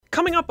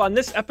Coming up on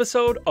this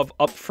episode of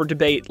Up for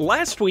Debate,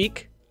 last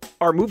week,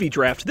 our movie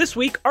draft. This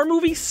week, our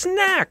movie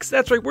snacks.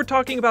 That's right, we're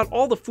talking about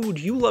all the food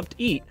you love to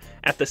eat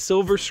at the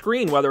silver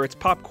screen, whether it's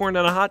popcorn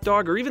and a hot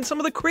dog or even some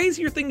of the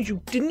crazier things you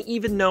didn't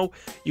even know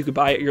you could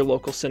buy at your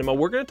local cinema.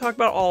 We're going to talk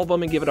about all of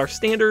them and give it our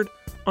standard,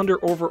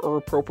 under, over, or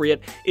appropriate.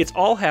 It's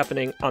all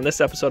happening on this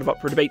episode of Up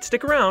for Debate.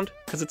 Stick around,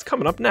 because it's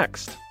coming up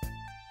next.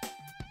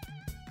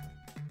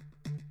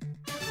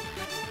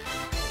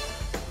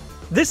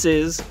 This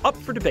is Up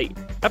for Debate,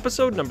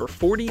 episode number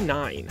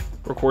 49,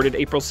 recorded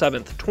April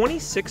 7th,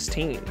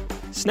 2016.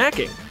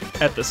 Snacking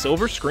at the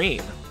silver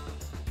screen.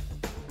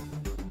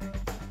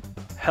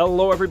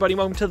 Hello, everybody.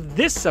 Welcome to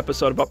this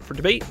episode of Up for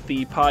Debate,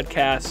 the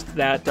podcast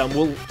that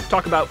will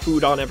talk about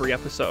food on every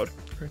episode.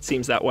 It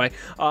seems that way.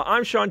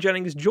 I'm Sean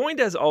Jennings, joined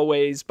as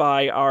always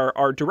by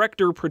our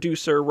director,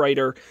 producer,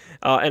 writer,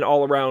 and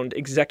all-around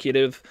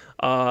executive,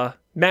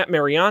 Matt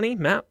Mariani.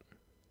 Matt?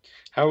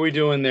 How are we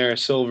doing there,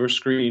 silver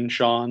screen,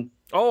 Sean?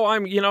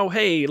 Oh,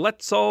 hey,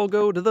 let's all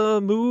go to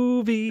the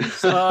movies.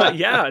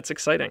 Yeah, it's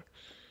exciting.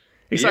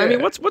 Yeah. I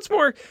mean, what's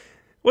more,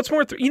 I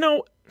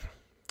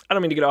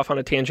don't mean to get off on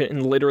a tangent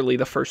in literally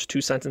the first two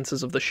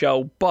sentences of the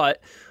show,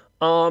 but,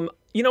 it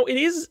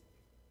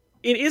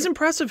is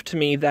impressive to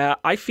me that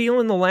I feel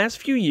in the last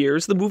few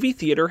years, the movie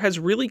theater has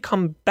really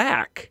come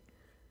back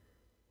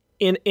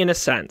in a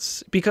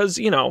sense, because,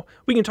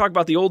 we can talk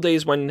about the old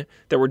days when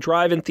there were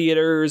drive-in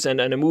theaters and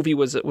a movie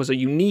was a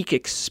unique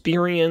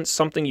experience,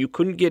 something you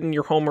couldn't get in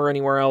your home or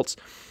anywhere else.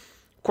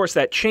 Of course,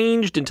 that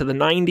changed into the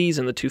 90s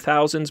and the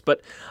 2000s,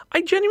 but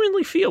I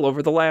genuinely feel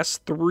over the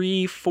last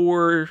 3,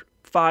 4,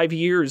 5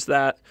 years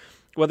that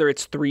whether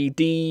it's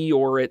 3D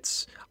or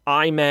it's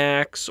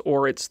IMAX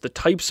or it's the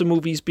types of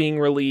movies being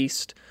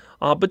released,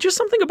 but just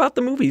something about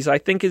the movies I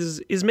think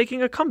is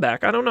making a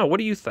comeback. I don't know. What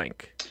do you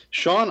think?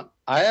 Sean,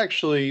 I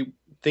actually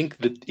think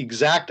the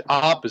exact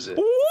opposite.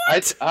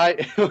 What? Well,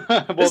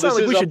 this sounds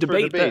like we should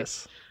debate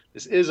this.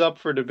 This is up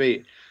for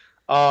debate.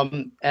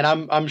 And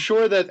I'm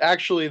sure that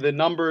actually the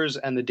numbers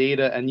and the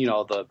data and,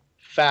 the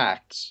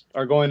facts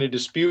are going to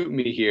dispute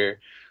me here.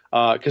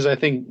 Because I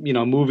think,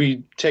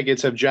 movie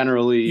tickets have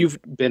generally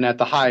been at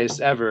the highest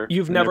ever.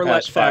 You've never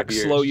let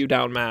facts slow you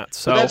down, Matt.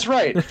 So that's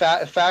right.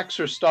 Facts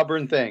are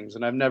stubborn things,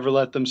 and I've never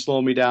let them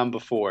slow me down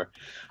before.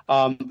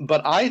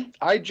 But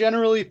I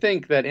generally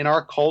think that in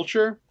our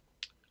culture,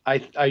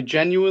 I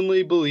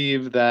genuinely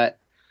believe that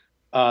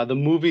the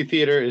movie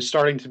theater is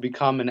starting to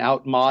become an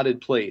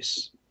outmoded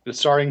place. It's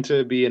starting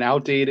to be an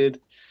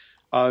outdated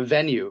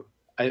venue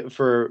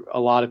for a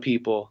lot of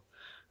people.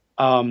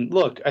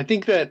 Look, I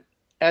think that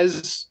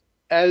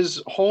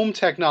as home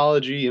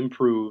technology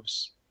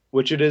improves,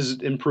 which it is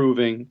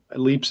improving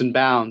leaps and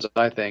bounds,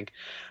 I think,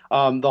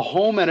 the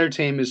home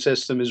entertainment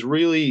system is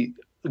really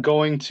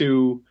going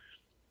to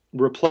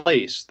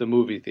replace the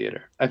movie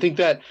theater. I think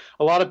that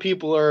a lot of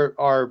people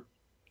are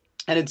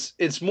and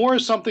it's more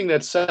something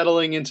that's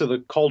settling into the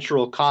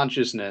cultural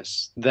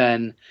consciousness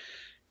than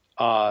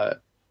I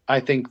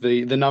think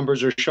the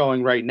numbers are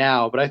showing right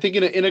now. But I think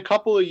in a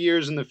couple of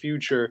years in the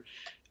future,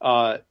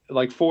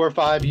 like 4 or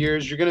 5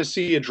 years, you're going to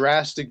see a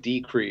drastic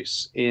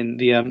decrease in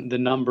the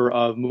number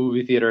of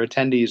movie theater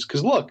attendees.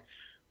 Because look,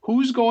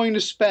 who's going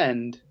to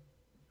spend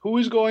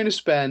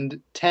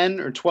 $10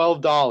 or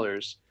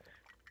 $12,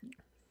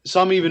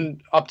 some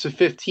even up to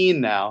 $15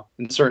 now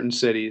in certain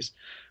cities,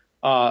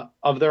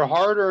 of their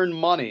hard-earned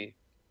money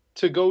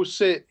to go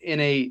sit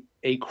in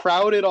a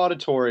crowded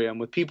auditorium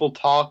with people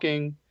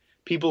talking,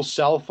 people's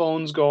cell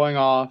phones going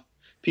off,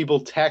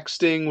 people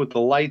texting with the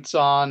lights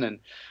on, and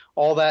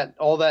all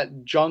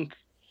that junk.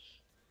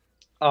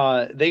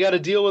 They got to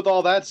deal with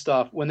all that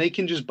stuff when they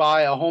can just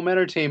buy a home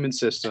entertainment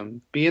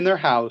system, be in their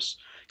house.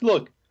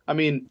 Look, I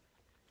mean,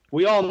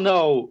 we all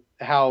know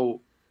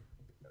how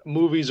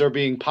movies are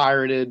being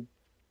pirated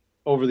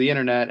over the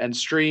internet and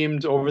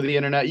streamed over the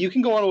internet. You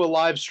can go onto a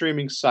live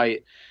streaming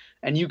site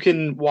and you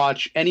can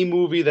watch any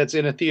movie that's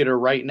in a theater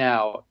right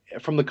now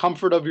from the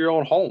comfort of your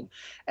own home.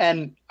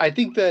 And I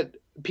think that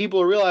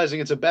people are realizing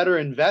it's a better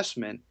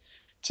investment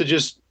to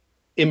just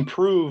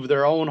improve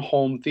their own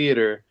home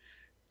theater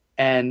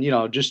and,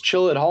 just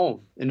chill at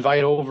home,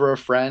 invite over a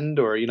friend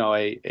or,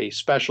 a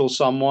special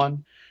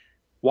someone,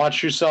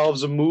 watch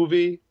yourselves a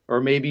movie or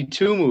maybe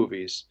 2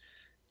 movies.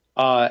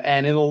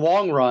 And in the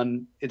long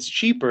run, it's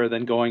cheaper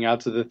than going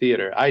out to the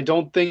theater. I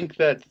don't think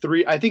that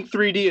I think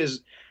 3D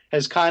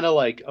has kind of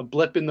like a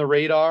blip in the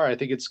radar. I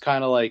think it's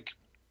kind of like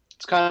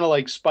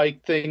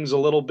spiked things a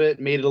little bit,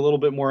 made it a little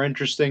bit more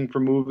interesting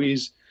for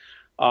movies.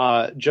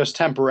 Just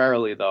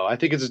temporarily, though. I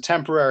think it's a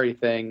temporary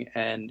thing,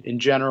 and in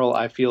general,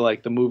 I feel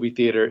like the movie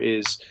theater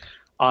is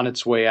on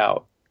its way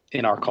out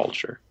in our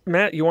culture.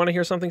 Matt, you want to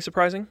hear something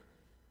surprising?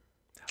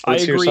 I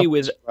agree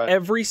with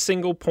every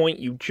single point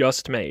you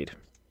just made.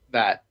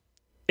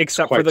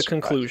 Except for the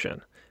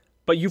conclusion.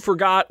 But you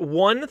forgot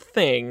one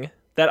thing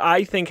that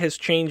I think has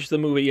changed the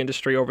movie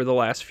industry over the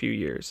last few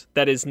years.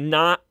 That is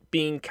not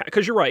being...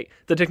 Because you're right,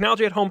 the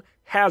technology at home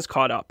has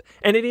caught up,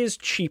 and it is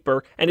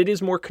cheaper, and it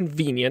is more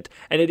convenient,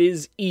 and it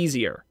is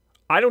easier.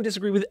 I don't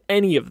disagree with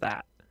any of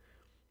that.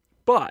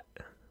 But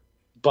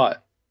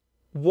But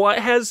what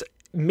has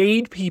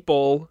made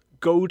people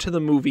go to the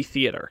movie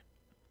theater?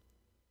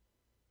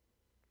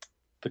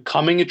 the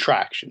coming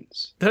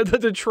attractions.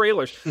 The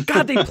trailers.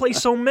 God, they play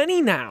so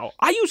many now.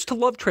 I used to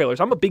love trailers.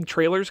 I'm a big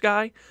trailers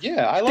guy.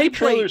 Yeah, I like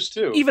trailers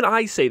too. Even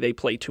I say they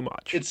play too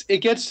much. It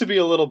gets to be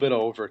a little bit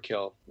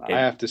overkill, I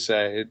have to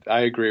say. I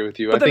agree with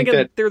you. But then think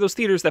again, there are those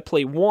theaters that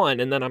play one,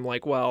 and then I'm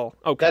like, well,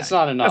 okay. That's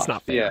not enough. That's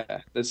not fair.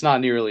 Yeah, that's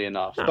not nearly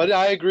enough. No. But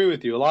I agree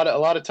with you. A lot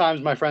of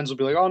times my friends will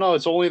be like, oh no,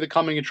 it's only the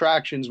coming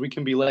attractions. We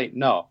can be late.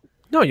 No.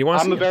 No, you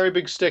want to I'm a very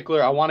big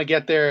stickler. I want to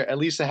get there at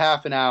least a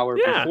half an hour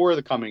before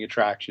the coming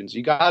attractions.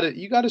 You got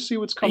to see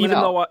what's coming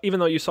out. Even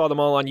though you saw them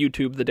all on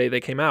YouTube the day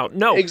they came out.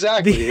 No.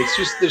 Exactly. It's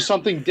just there's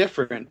something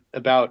different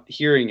about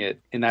hearing it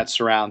in that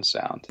surround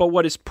sound. But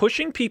what is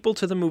pushing people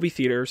to the movie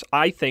theaters,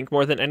 I think,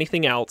 more than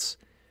anything else,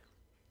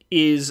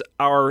 is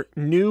our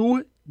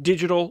new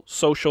digital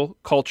social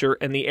culture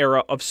and the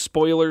era of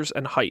spoilers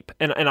and hype.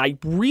 And I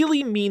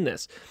really mean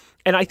this.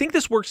 And I think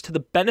this works to the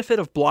benefit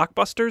of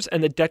blockbusters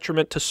and the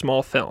detriment to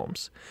small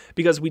films.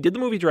 Because we did the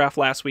movie draft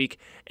last week,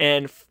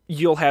 and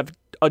you'll have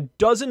a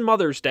dozen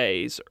Mother's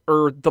Days,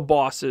 or The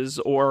Bosses,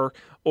 or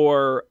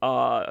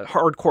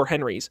Hardcore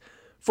Henrys.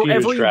 For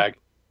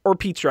or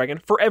Pete's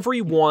Dragon. For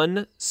every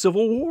one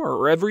Civil War,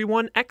 or every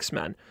one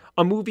X-Men.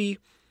 A movie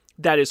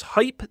that is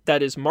hype,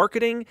 that is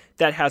marketing,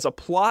 that has a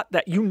plot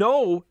that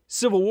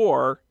Civil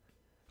War...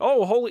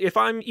 Oh, holy, if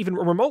I'm even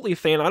remotely a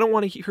fan, I don't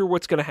want to hear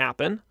what's going to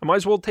happen. I might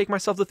as well take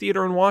myself to the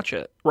theater and watch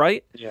it,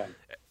 right? Yeah.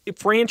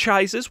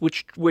 Franchises,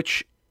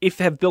 which if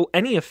have built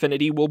any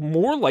affinity, will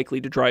more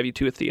likely to drive you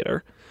to a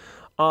theater.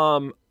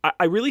 I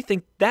really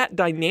think that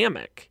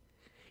dynamic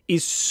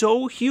is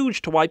so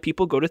huge to why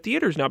people go to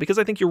theaters now, because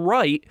I think you're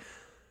right.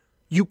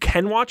 You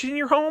can watch it in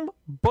your home,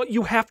 but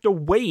you have to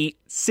wait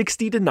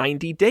 60 to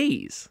 90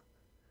 days.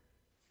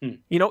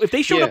 If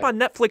they showed up on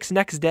Netflix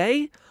next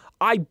day,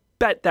 I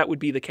bet that would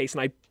be the case,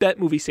 and I bet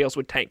movie sales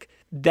would tank.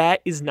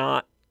 That is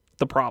not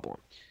the problem.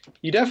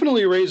 You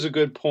definitely raise a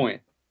good point.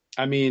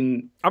 I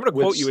mean, I'm going to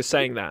quote you as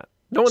saying that.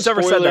 No one's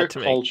ever said that to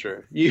me.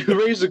 Culture. You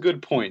raise a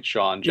good point,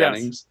 Sean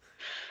Jennings.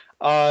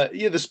 Yes.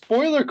 The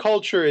spoiler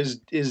culture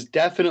is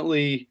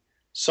definitely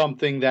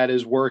something that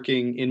is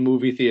working in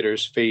movie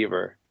theaters'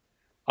 favor,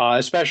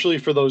 especially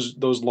for those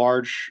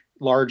large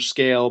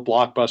scale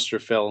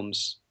blockbuster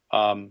films.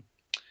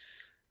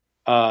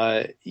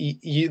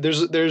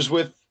 There's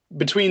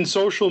between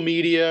social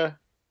media,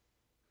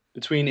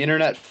 between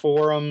internet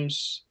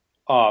forums,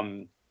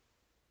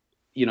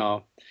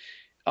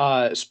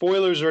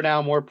 spoilers are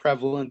now more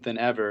prevalent than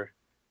ever.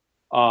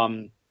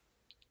 And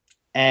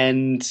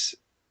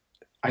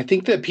I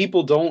think that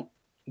people don't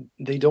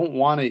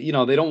want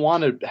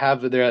to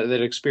have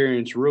that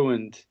experience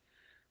ruined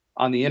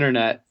on the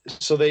internet.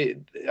 So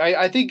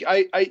I think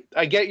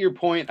I get your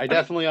point. I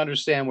definitely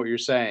understand what you're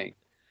saying.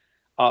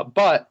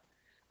 But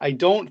I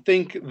don't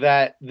think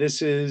that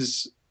this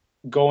is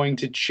going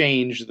to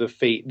change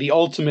the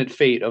ultimate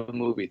fate of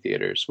movie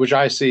theaters, which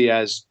I see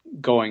as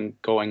going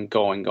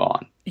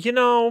on.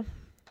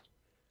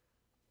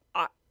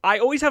 I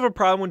always have a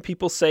problem when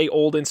people say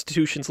old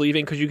institutions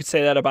leaving, because you could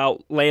say that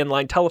about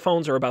landline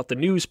telephones, or about the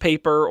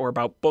newspaper, or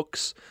about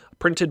books,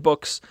 printed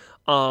books.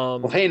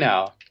 Well, hey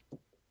now,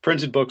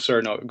 printed books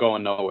are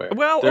going nowhere.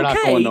 Well, they're not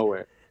going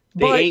nowhere.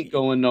 They ain't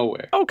going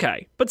nowhere.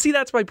 Okay, but see,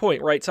 that's my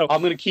point, right? So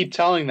I'm going to keep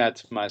telling that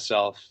to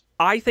myself.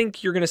 I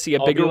think you're going to see a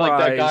bigger rise. I'll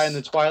be like that guy in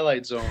the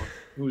Twilight Zone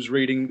who's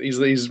reading.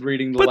 He's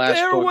reading the last book. But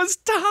there was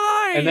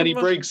time, and then he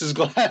breaks his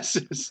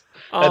glasses.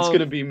 That's going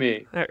to be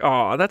me.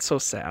 Oh, that's so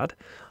sad.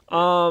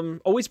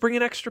 Always bring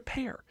an extra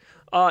pair.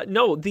 I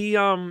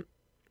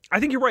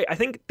think you're right. I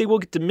think they will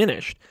get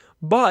diminished,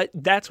 but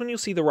that's when you'll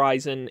see the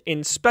rise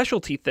in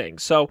specialty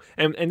things. So,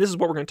 and this is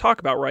what we're going to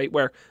talk about, right?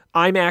 Where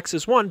IMAX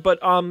is one, but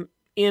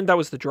and that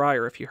was the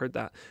dryer. If you heard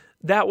that,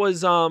 that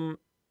was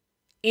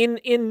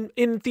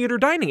in theater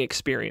dining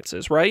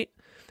experiences, right?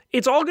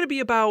 It's all going to be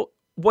about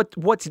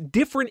what's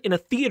different in a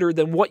theater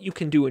than what you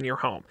can do in your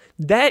home.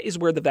 That is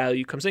where the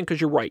value comes in, because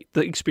you're right.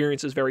 The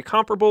experience is very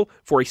comparable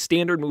for a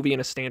standard movie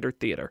in a standard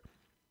theater.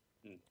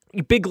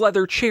 Big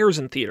leather chairs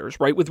in theaters,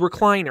 right, with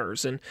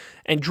recliners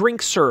and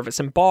drink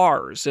service and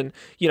bars, and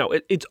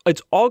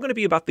it's all going to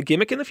be about the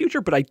gimmick in the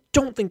future. But I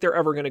don't think they're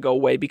ever going to go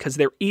away, because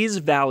there is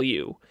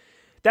value.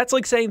 That's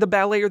like saying the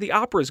ballet or the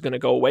opera is going to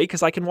go away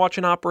because I can watch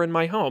an opera in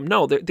my home.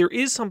 No, there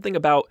is something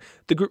about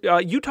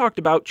you talked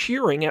about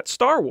cheering at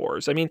Star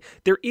Wars. I mean,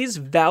 there is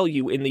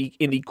value in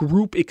the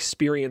group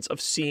experience of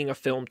seeing a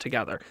film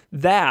together.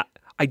 That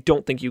I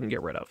don't think you can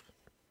get rid of.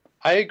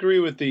 I agree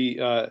with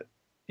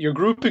your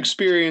group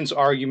experience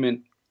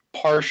argument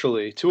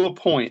partially, to a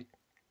point.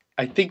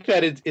 I think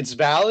that it's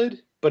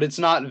valid, but it's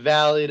not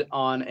valid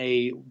on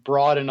a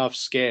broad enough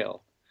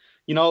scale.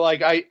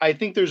 I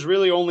think there's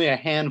really only a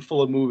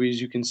handful of movies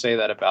you can say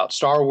that about.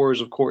 Star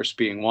Wars, of course,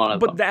 being one of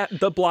them. But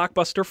the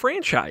blockbuster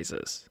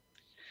franchises.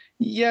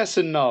 Yes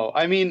and no.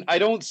 I mean, I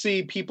don't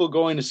see people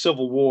going to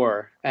Civil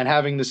War and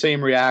having the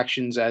same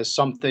reactions as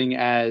something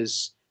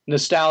as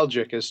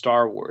nostalgic as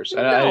Star Wars.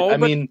 I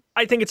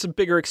think it's a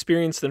bigger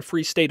experience than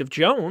Free State of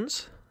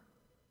Jones.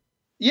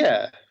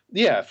 Yeah,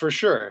 yeah, for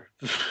sure.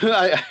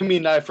 I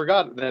mean, I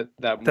forgot that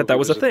movie That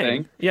was a a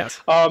thing.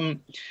 Yes.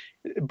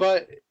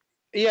 But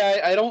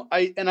yeah, I don't.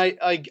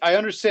 I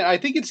understand. I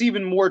think it's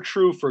even more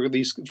true for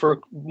these,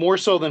 for more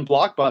so than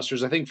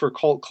blockbusters. I think for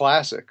cult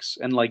classics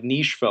and like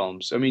niche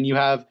films. I mean, you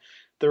have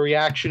the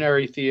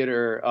reactionary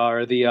theater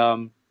or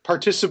the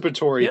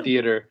participatory Yeah.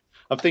 theater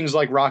of things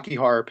like Rocky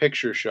Horror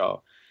Picture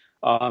Show.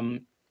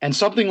 And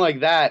something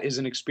like that is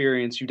an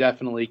experience you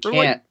definitely Or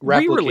can't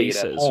replicate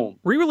at home.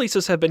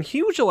 Re-releases have been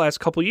huge the last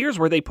couple of years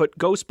where they put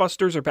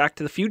Ghostbusters or Back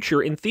to the Future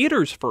in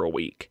theaters for a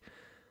week.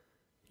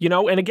 You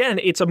know, and again,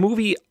 it's a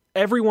movie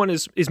everyone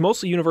is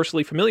mostly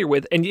universally familiar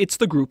with, and it's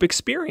the group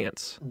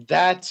experience.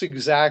 That's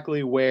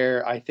exactly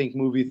where I think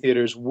movie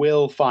theaters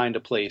will find a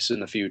place in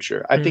the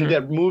future. I think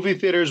that movie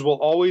theaters will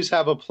always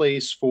have a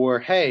place for,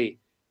 hey,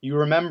 you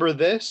remember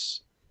this?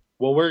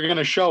 Well, we're going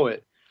to show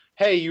it.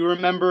 Hey, you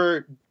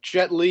remember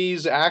Jet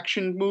Li's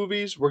action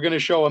movies? We're going to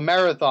show a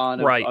marathon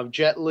of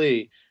Jet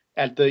Li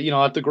at the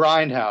at the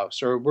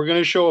Grindhouse, or we're going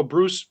to show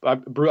a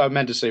I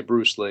meant to say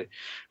Bruce Lee.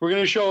 We're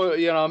going to show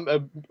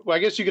I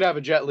guess you could have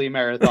a Jet Li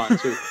marathon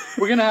too.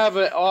 We're going to have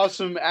an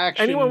awesome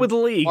action anyone with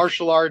Lee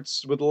martial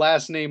arts with the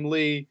last name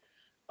Lee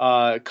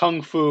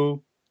kung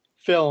fu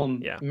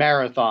film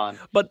marathon.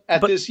 But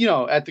this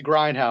at the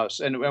Grindhouse,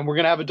 and we're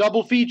going to have a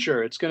double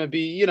feature. It's going to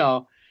be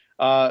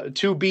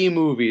two B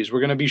movies.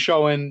 We're going to be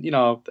showing,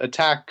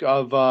 Attack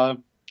of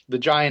the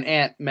Giant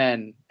Ant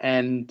Men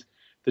and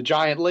the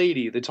Giant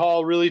Lady, the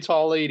really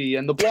tall lady,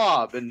 and the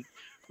Blob. And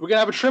we're going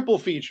to have a triple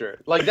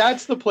feature. Like,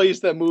 that's the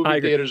place that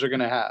movie theaters are going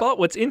to have. But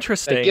what's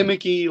interesting... A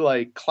gimmicky,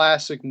 like,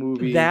 classic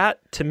movie. That,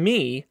 to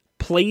me,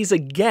 plays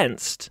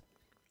against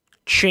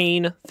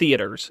chain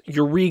theaters,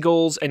 your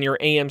Regals and your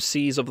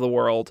AMCs of the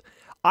world.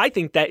 I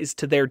think that is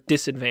to their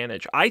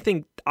disadvantage. I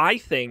think...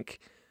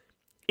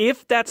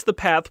 if that's the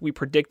path we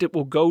predict it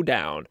will go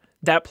down,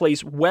 that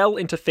plays well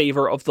into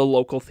favor of the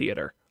local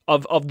theater,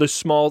 of the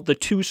small, the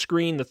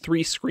 2-screen, the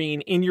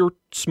 3-screen in your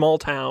small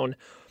town,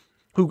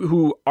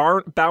 who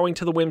aren't bowing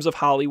to the whims of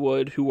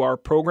Hollywood, who are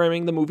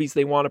programming the movies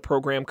they want to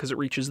program because it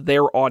reaches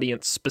their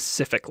audience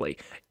specifically.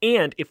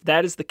 And if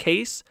that is the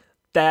case,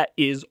 that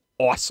is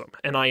awesome,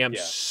 and I am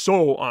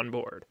so on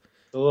board.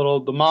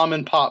 The mom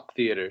and pop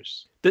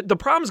theaters. The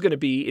problem's going to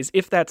be is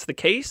if that's the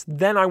case,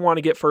 then I want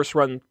to get first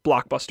run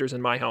blockbusters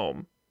in my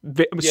home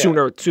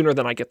sooner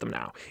than I get them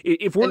now.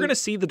 If we're going to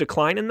see the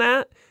decline in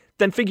that,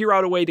 then figure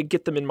out a way to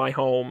get them in my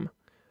home.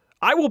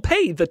 I will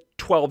pay the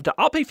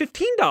I'll pay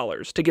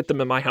 $15 to get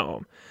them in my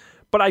home.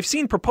 But I've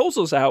seen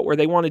proposals out where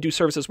they want to do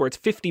services where it's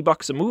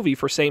 $50 a movie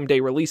for same day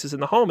releases in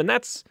the home, and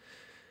that's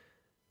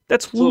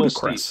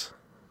ludicrous.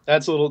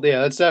 That's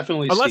that's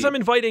definitely unless steep. I'm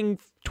inviting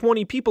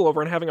 20 people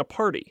over and having a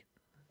party.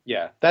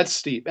 Yeah, that's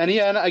steep. And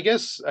and I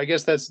guess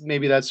that's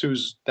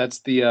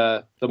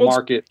the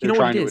market they're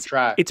trying to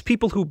attract. It's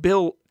people who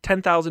bill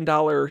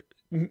 $10,000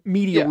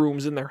 media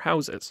rooms in their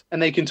houses.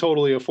 And they can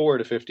totally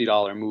afford a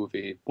 $50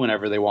 movie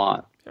whenever they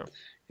want. Yeah.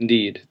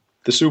 Indeed.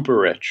 The super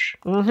rich.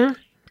 Mm-hmm.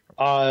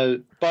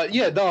 But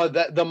yeah, no,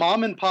 the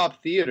mom and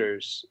pop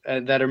theaters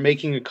that are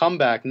making a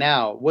comeback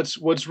now,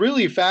 what's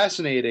really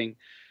fascinating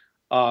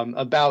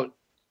about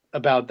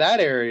that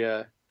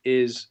area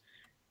is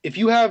if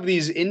you have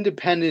these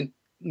independent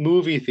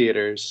movie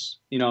theaters,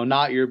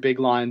 not your big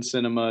line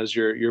cinemas,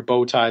 your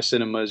bow tie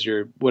cinemas,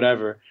 your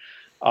whatever,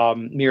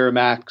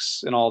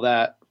 Miramax and all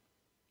that.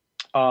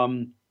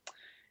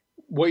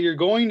 What you're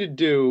going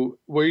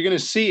to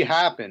see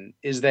happen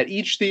is that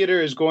each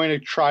theater is going to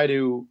try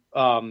to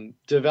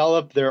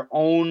develop their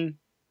own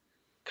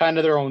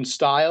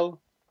style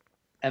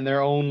and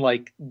their own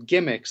like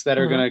gimmicks that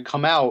are going to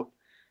come out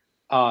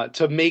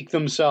to make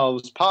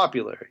themselves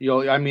popular.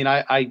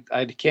 I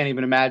can't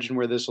even imagine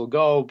where this will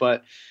go,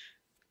 but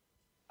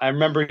I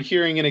remember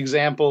hearing an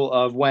example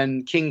of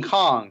when King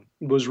Kong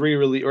was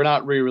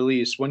not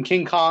re-released. When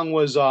King Kong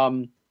was,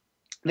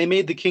 they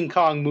made the King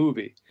Kong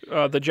movie.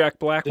 The Jack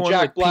Black one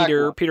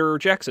that Peter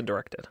Jackson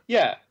directed.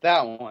 Yeah,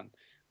 that one.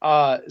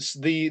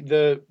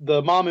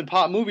 The mom and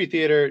pop movie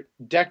theater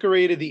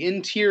decorated the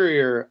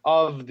interior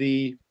of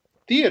the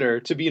theater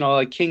to be,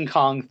 like King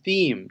Kong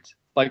themed,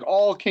 like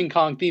all King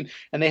Kong themed.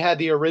 And they had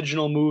the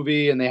original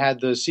movie and they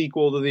had the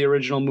sequel to the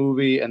original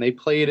movie and they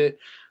played it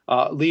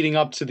leading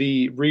up to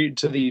the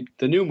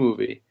new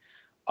movie.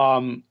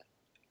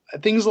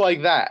 Things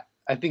like that.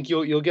 I think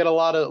you'll get a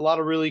lot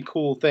of really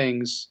cool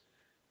things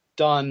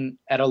done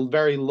at a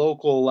very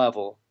local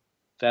level.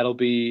 That'll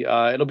be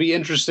it'll be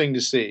interesting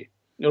to see.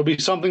 It'll be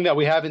something that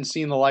we haven't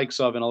seen the likes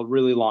of in a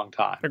really long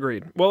time.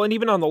 Agreed. Well, and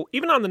even on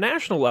the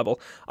national level,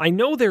 I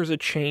know there's a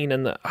chain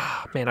and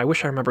I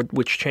wish I remembered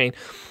which chain.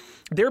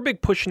 Their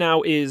big push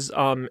now is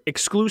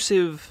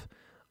exclusive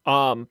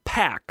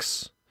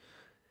packs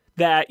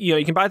that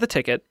you can buy the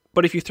ticket,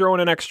 but if you throw in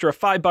an extra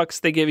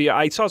 $5, they give you.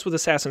 I saw this with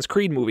Assassin's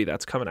Creed movie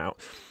that's coming out.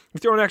 If you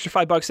throw in an extra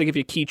 $5, they give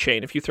you a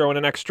keychain. If you throw in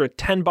an extra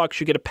 $10,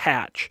 you get a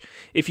patch.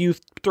 If you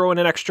throw in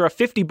an extra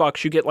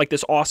 $50, you get like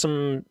this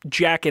awesome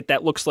jacket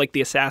that looks like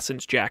the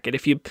Assassin's jacket.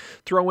 If you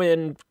throw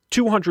in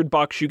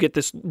 $200, you get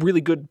this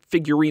really good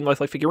figurine,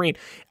 lifelike figurine,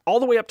 all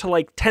the way up to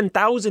like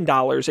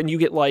 $10,000, and you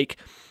get like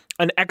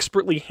an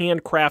expertly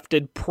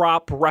handcrafted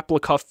prop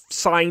replica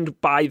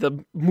signed by the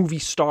movie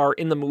star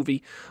in the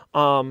movie.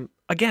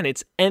 Again,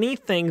 it's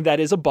anything that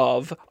is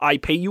above, I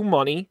pay you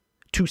money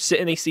to sit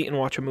in a seat and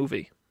watch a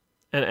movie.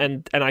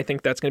 And I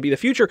think that's going to be the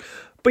future.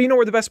 But you know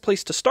where the best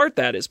place to start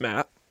that is,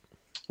 Matt?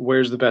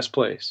 Where's the best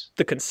place?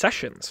 The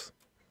concessions.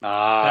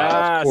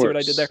 Of course. See what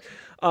I did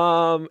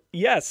there?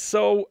 Yes.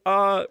 So,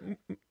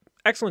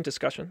 excellent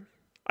discussion.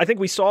 I think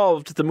we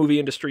solved the movie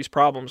industry's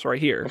problems right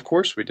here. Of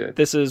course we did.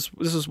 This is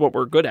what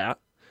we're good at.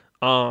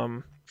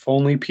 If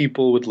only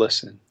people would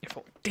listen.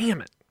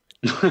 Damn it.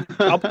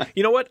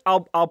 You know what?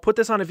 I'll put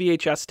this on a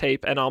VHS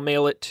tape and I'll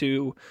mail it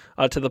to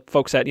the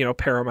folks at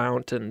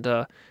Paramount and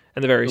the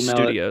various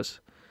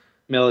studios.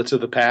 Mail it to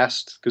the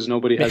past because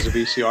nobody has a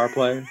VCR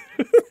player.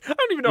 I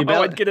don't even know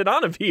how I'd get it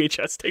on a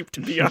VHS tape,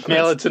 to be honest.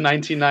 Mail it to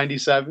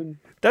 1997.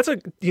 That's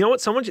you know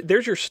what?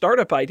 There's your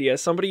startup idea.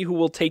 Somebody who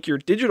will take your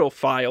digital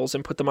files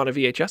and put them on a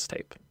VHS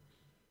tape,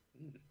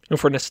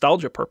 for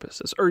nostalgia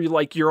purposes, or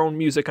like your own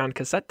music on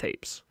cassette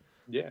tapes.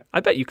 Yeah, I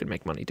bet you could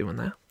make money doing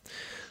that.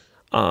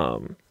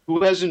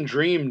 Who hasn't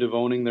dreamed of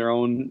owning their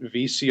own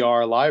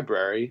VCR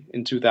library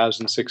in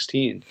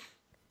 2016?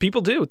 People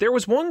do. There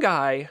was one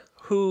guy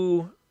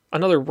who,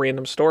 another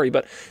random story,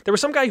 but there was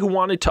some guy who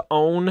wanted to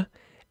own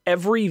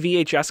every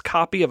VHS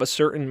copy of a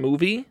certain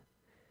movie.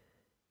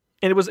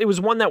 And it was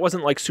one that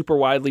wasn't like super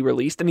widely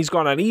released. And he's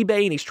gone on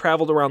eBay and he's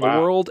traveled around the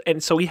world.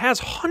 And so he has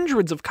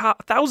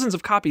thousands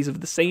of copies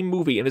of the same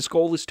movie. And his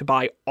goal is to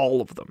buy all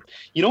of them.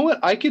 You know what?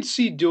 I could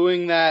see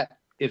doing that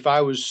if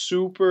I was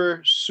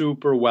super,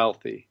 super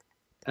wealthy.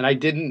 And I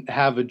didn't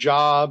have a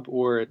job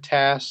or a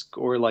task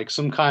or like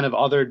some kind of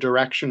other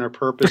direction or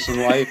purpose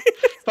in life.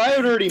 If I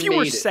had already if you made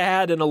were it,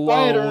 sad and alone,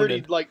 if I had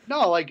already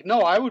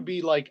I would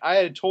be like I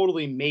had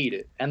totally made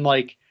it, and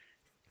like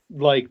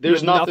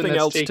there's nothing that's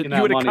else taking to. that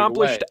You had money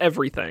accomplished away.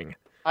 everything.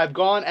 I've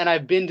gone and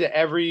I've been to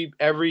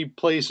every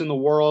place in the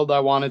world I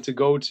wanted to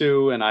go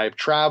to, and I've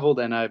traveled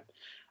and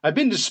I've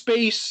been to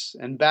space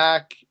and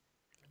back.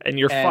 And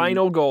your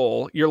final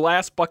goal, your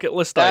last bucket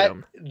list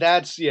item.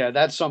 That's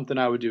something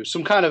I would do.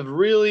 Some kind of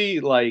really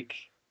like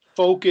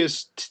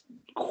focused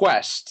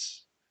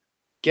quest.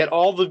 Get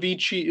all the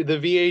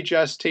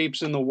VHS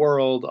tapes in the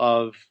world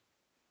of,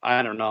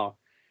 I don't know,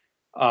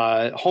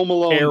 Home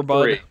Alone Air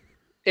Bud. 3.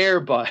 Air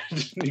Bud,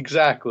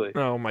 exactly.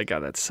 Oh my God,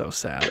 that's so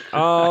sad.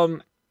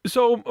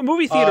 So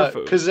movie theater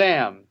food.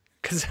 Kazam.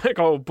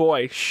 Oh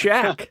boy,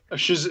 Shaq.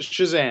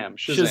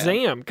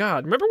 Shazam.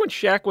 God, remember when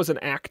Shaq was an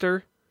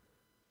actor?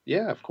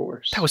 Yeah, of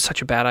course. That was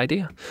such a bad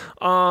idea.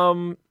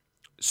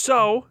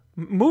 So,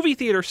 movie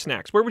theater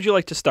snacks. Where would you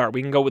like to start?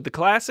 We can go with the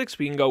classics.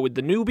 We can go with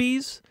the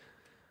newbies.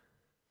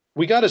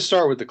 We got to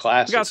start with the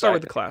classics. We got to start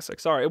with the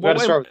classics. All right. We got to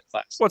start with the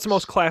classics. What's the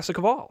most classic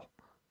of all?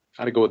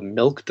 Got to go with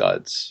Milk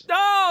Duds.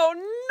 Oh,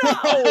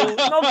 no!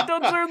 Milk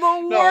Duds are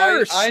the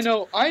worst. I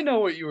know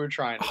what you were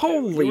trying to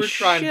Holy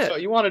shit.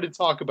 You wanted to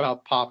talk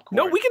about popcorn.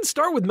 No, we can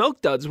start with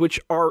Milk Duds, which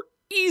are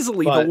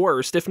easily the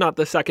worst, if not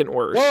the second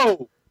worst.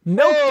 Whoa!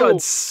 Milk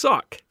Duds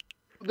suck.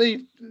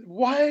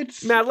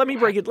 What? Matt, let me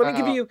break it. Let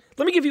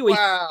me give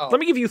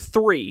you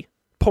 3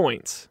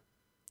 points.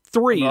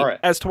 3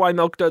 as to why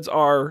Milk Duds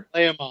are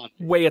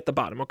way at the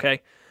bottom,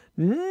 okay?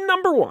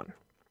 Number 1.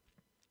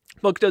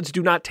 Milk Duds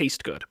do not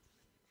taste good.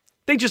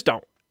 They just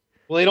don't.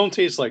 Well, they don't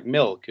taste like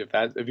milk.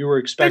 If you were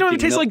expecting, they don't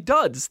taste like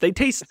duds. They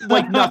taste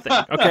like nothing.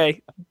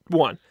 Okay,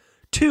 1,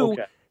 2.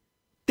 Okay.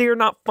 They are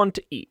not fun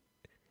to eat.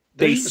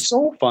 They're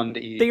so fun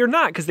to eat. They are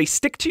not, because they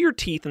stick to your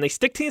teeth and they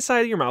stick to the inside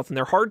of your mouth and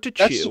they're hard to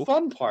chew. That's the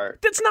fun part.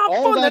 That's not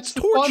fun. That's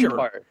torture. Fun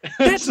part.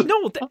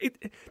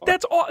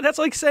 That's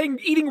like saying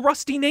eating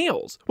rusty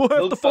nails. Well,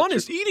 half the fun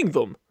is eating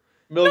them.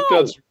 Milk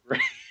Duds.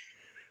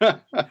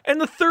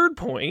 And the third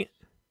point,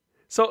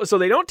 so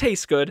they don't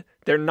taste good.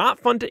 They're not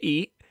fun to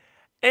eat.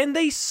 And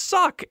they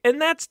suck,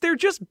 and they're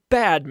just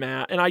bad,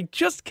 Matt, and I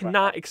just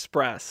cannot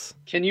express.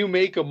 Can you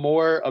make a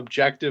more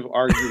objective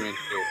argument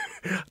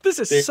here? This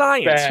is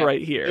science bad.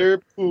 Right here. They're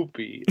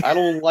poopy. I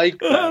don't like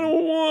them. I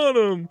don't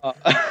want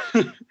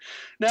them.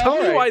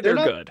 Tell me why they're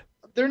good.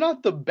 They're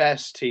not the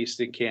best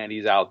tasting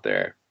candies out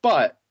there,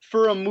 but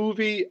for a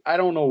movie, I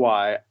don't know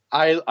why.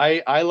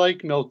 I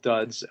like Milk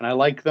Duds, and I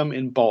like them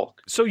in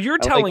bulk. So you're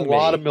telling me a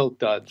lot of Milk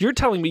Duds. You're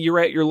telling me you're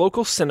at your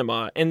local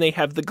cinema, and they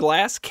have the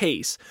glass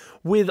case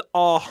with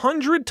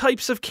 100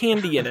 types of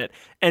candy in it,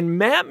 and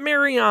Matt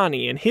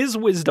Mariani, in his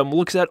wisdom,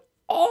 looks at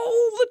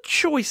all the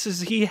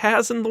choices he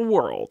has in the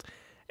world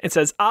and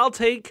says, "I'll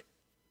take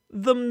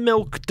the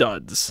Milk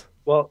Duds."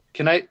 Well,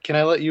 can I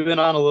let you in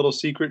on a little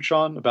secret,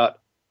 Sean, about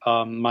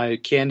my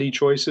candy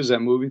choices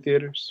at movie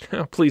theaters?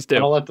 Oh, please do.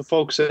 And I'll let the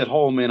folks at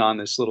home in on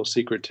this little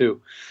secret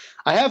too.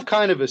 I have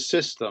kind of a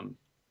system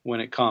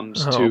when it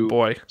comes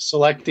to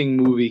selecting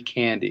movie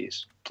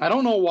candies. I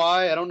don't know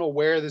why. I don't know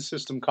where the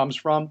system comes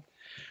from.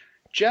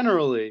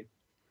 Generally,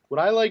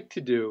 what I like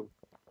to do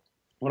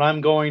when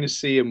I'm going to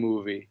see a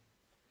movie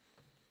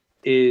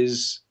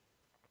is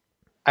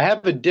I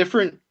have a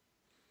different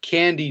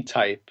candy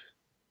type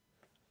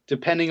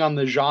depending on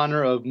the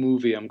genre of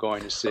movie I'm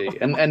going to see.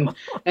 And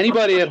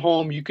anybody at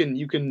home, you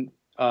can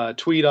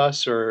tweet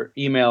us or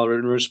email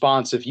in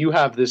response if you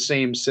have this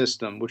same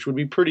system, which would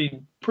be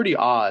pretty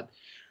odd,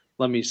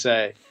 let me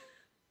say.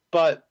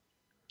 But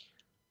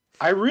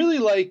I really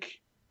like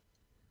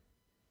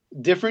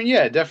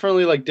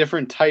definitely like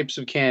different types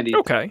of candy.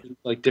 Okay.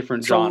 Like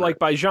different So genres. like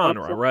by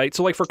genre, right?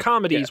 So like for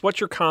comedies,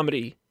 what's your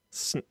comedy?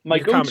 My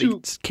your comedy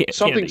go-to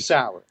something candy?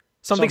 sour.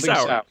 Something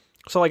sour.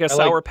 So like a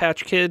Sour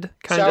Patch Kid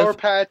kind of? Sour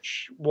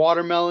Patch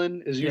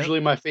watermelon is usually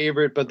my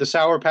favorite, but the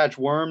Sour Patch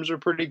worms are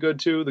pretty good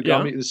too.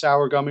 The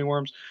sour gummy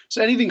worms.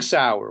 So anything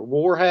sour.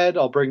 Warhead,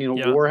 I'll bring in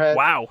a Warhead.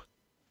 Wow.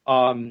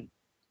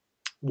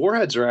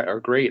 Warheads are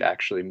great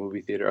actually.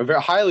 Movie theater, a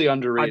very highly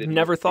underrated. I've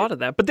never thought of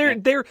that, but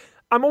they're.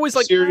 I'm always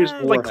like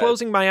like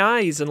closing my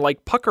eyes and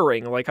like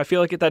puckering. Like I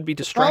feel like that'd be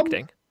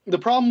distracting. The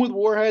problem with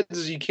Warheads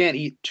is you can't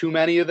eat too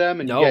many of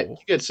them, and you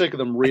get sick of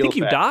them real fast. I think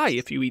you die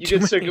if you eat too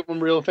many. You get sick of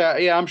them real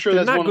fast. Yeah, I'm sure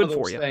that's one of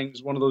those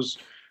things, one of those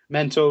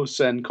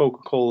Mentos and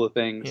Coca-Cola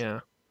things.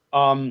 Yeah.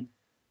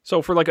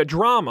 So for like a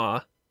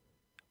drama,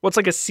 what's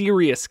like a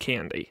serious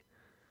candy?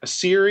 A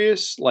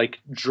serious, like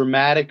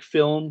dramatic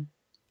film.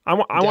 I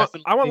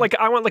want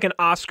like an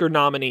Oscar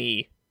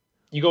nominee.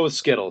 You go with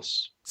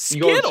Skittles.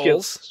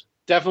 Skittles?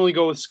 Definitely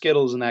go with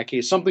Skittles in that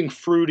case. Something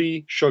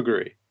fruity,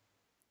 sugary.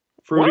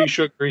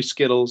 Sugary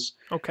Skittles.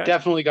 Okay.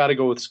 Definitely got to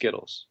go with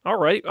Skittles. All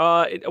right.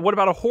 What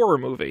about a horror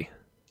movie?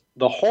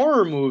 The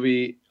horror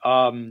movie,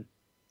 I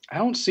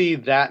don't see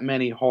that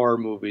many horror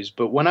movies,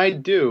 but when I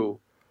do,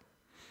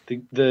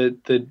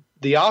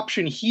 the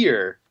option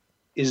here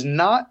is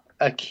not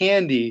a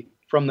candy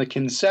from the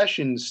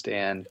concession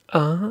stand.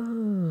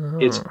 Oh.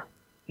 It's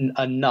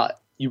a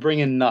nut. You bring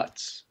in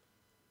nuts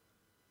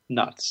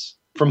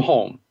from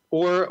home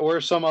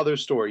or some other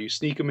store. You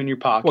sneak them in your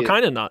pocket. What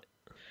kind of nut?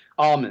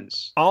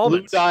 Almonds.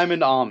 Blue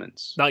Diamond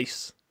almonds.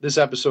 Nice. This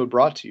episode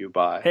brought to you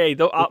by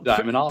Blue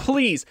Diamond almonds.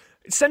 Please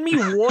send me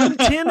one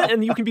tin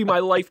and you can be my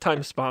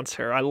lifetime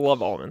sponsor. I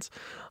love almonds.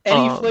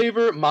 Any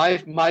flavor.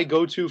 My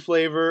go-to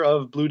flavor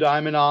of Blue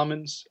Diamond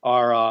almonds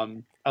are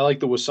I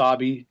like the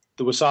wasabi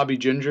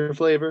ginger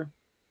flavor.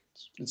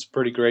 It's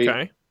pretty great.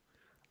 Okay.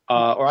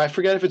 Or I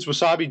forget if it's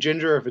wasabi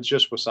ginger or if it's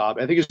just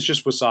wasabi. I think it's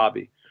just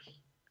wasabi.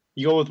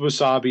 You go with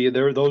wasabi.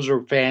 Those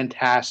are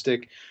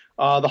fantastic.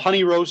 The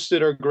honey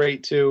roasted are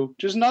great too.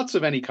 Just nuts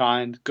of any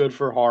kind, good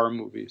for horror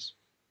movies.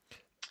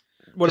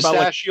 What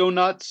pistachio about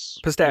nuts?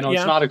 Pistachio.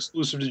 It's not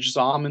exclusive to just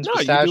almonds. No,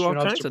 pistachio you do all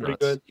nuts kinds are of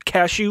pretty nuts. good.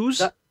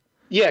 Cashews.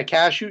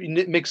 Cashew.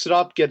 You mix it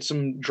up. Get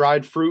some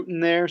dried fruit in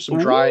there. Some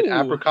dried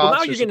apricots. Well,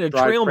 now you're getting into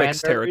trail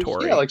mix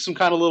territory. Yeah, like some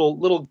kind of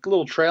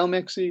little trail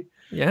mixy.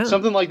 Yeah,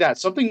 something like that.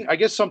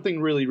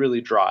 Something really, really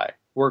dry.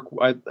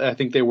 I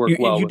think they work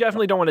well. You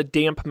definitely don't want a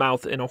damp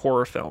mouth in a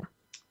horror film.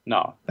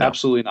 No,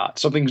 absolutely not.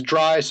 Something's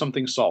dry,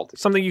 something salty.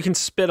 Something you can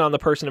spit on the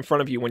person in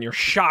front of you when you're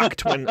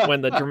shocked when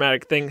the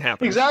dramatic thing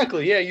happens.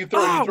 Exactly. Yeah, you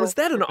throw. Was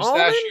that an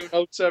pistachio almond?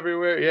 Notes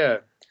everywhere. Yeah,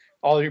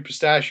 all your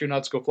pistachio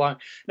nuts go flying.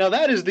 Now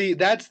that's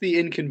the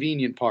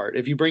inconvenient part.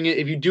 If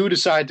you do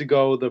decide to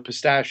go the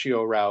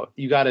pistachio route,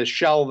 you got to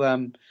shell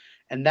them.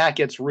 And that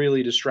gets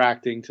really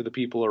distracting to the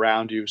people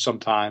around you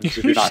sometimes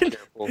if you're not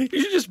careful.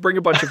 You should just bring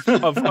a bunch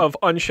of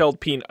unshelled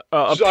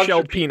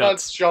shelled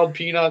peanuts. Shelled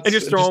peanuts. And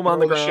just throw them on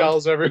the ground.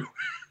 Shells everywhere.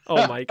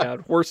 Oh my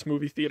God. Worst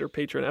movie theater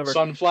patron ever.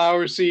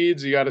 Sunflower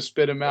seeds. You got to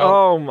spit them out.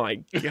 Oh my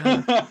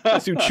God.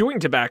 Let's do chewing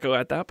tobacco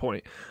at that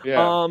point.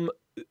 Yeah.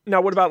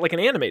 Now what about like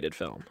an animated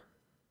film?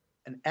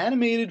 An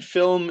animated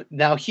film.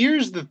 Now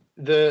here's the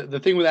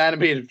thing with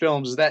animated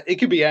films is that it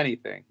could be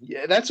anything.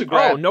 Yeah, that's a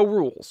great. Oh, no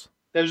rules.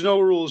 There's no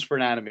rules for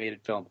an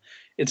animated film.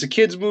 It's a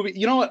kid's movie.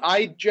 You know what?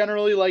 I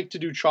generally like to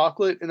do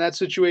chocolate in that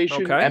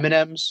situation. Okay.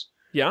 M&M's,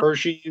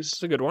 Hershey's.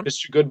 That's a good one.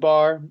 Mr.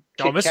 Goodbar.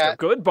 Mr.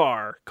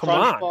 Goodbar. Come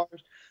on.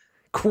 Bars.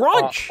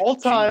 Crunch.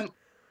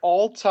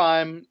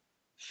 All-time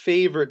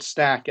favorite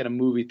snack at a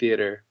movie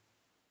theater,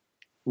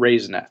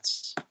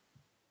 Raisinets.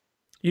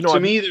 To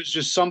me, there's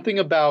just something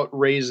about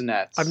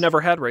Raisinets. I've never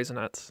had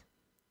Raisinets.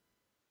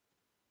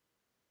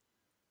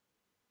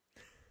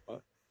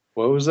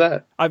 What was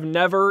that? I've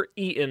never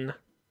eaten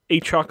a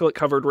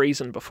chocolate-covered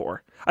raisin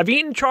before. I've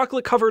eaten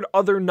chocolate-covered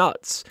other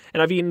nuts,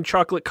 and I've eaten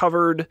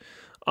chocolate-covered...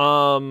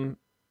 I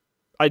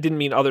didn't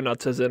mean other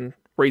nuts as in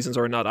raisins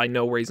are a nut. I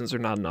know raisins are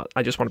not a nut.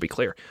 I just want to be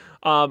clear.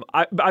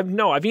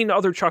 I've eaten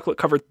other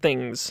chocolate-covered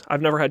things.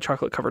 I've never had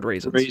chocolate-covered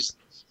raisins.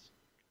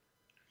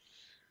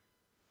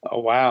 Oh,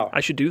 wow.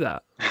 I should do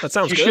that. That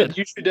sounds good.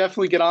 You should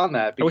definitely get on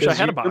that. I wish I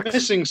had a box. You're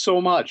missing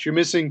so much. You're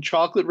missing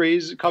chocolate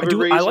covered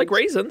raisins. I like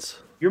raisins.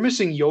 You're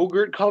missing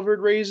yogurt covered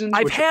raisins.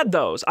 I've had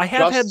those. I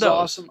have had those.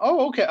 Awesome.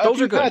 Oh, okay. Those if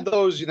you've are good. had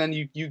those, then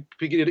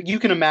you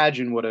can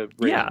imagine what a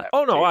raisin. Yeah.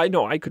 Oh no, I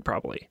know. I could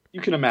probably. You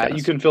can imagine.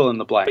 Yes. You can fill in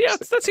the blanks. But yeah,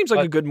 that seems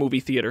like a good movie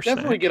theater snack.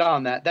 Definitely get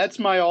on that. That's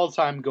my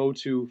all-time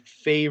go-to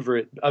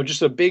favorite.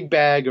 Just a big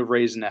bag of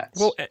Raisinets.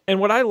 Well, and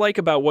what I like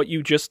about what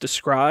you just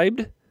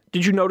described,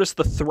 did you notice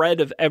the thread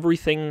of every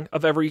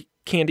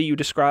candy you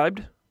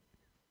described?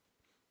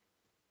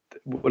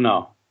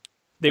 No.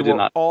 They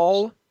were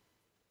all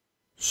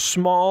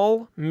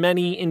small,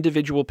 many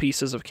individual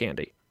pieces of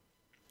candy.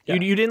 Yeah.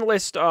 You didn't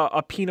list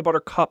a peanut butter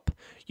cup.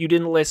 You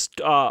didn't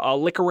list a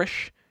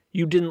licorice.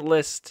 You didn't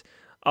list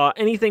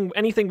anything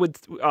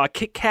with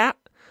Kit Kat.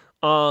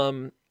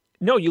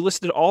 No, you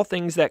listed all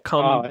things that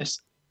come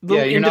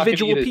little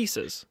individual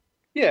pieces.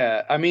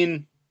 Yeah, I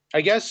mean,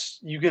 I guess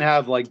you can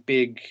have like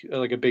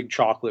a big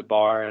chocolate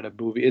bar at a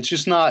movie. It's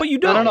just not. But you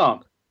don't. I don't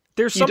know.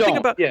 There's something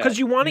about because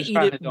you want to eat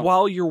it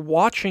while you're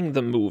watching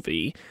the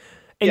movie,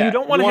 and you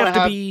don't want to have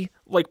to be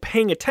like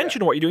paying attention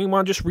to what you're doing. You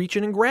want to just reach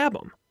in and grab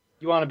them.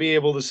 You want to be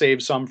able to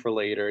save some for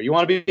later. You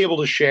want to be able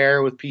to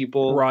share with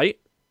people. Right.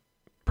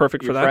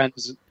 Perfect for that.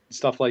 Friends,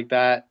 stuff like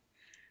that.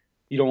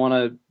 You don't want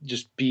to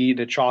just be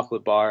eating a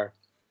chocolate bar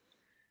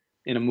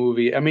in a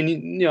movie. I mean,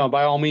 you know,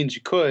 by all means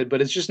you could,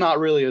 but it's just not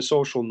really a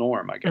social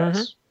norm, I guess.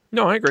 Mm-hmm.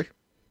 No, I agree.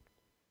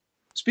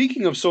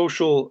 Speaking of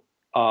social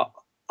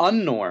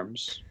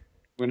unnorms,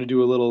 we're going to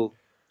do a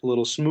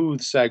little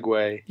smooth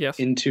segue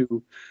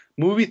into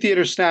movie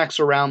theater snacks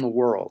around the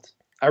world.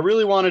 I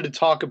really wanted to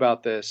talk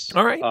about this.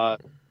 All right.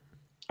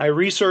 I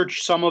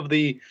researched some of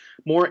the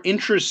more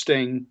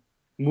interesting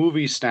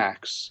movie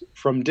snacks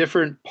from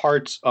different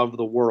parts of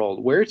the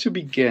world. Where to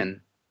begin?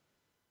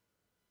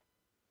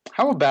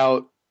 How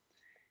about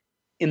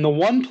in the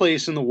one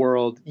place in the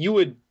world you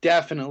would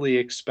definitely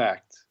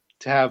expect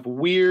to have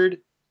weird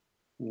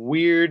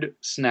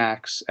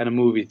snacks at a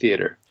movie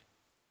theater?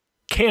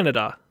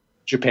 Canada.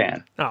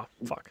 Japan. Oh,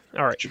 fuck.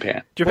 All right.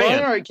 Japan.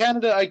 Well, all right.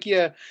 Canada,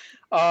 IKEA.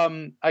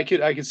 I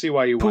could see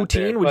why you poutine? went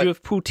there. Would you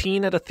have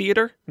poutine at a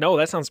theater? No,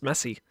 that sounds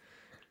messy.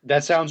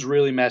 That sounds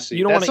really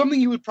messy. That's something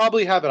you would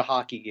probably have at a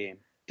hockey game.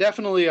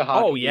 Definitely a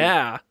hockey game. Oh,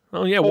 yeah.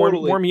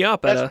 Totally. Warm me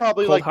up at That's a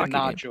probably cold like the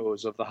hockey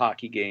nachos of the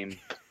hockey game.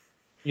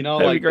 You know,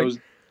 That'd like those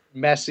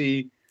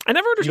messy. I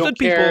never understood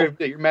you don't care people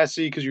that you're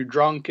messy because you're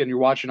drunk and you're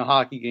watching a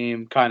hockey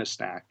game kind of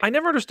snack. I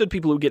never understood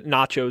people who get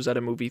nachos at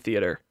a movie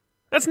theater.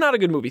 That's not a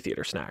good movie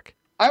theater snack.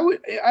 I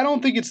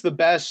don't think it's the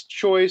best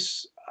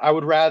choice. I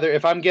would rather,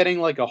 if I'm getting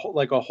like a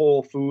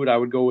whole food, I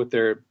would go with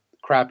their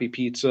crappy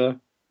pizza.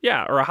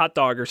 Yeah, or a hot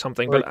dog or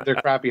something. But their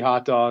crappy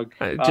hot dog.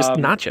 Just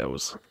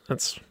nachos.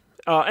 That's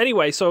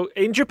anyway. So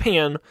in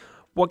Japan,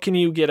 what can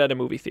you get at a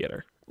movie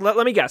theater?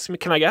 Let me guess.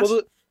 Can I guess?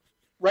 Well,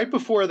 right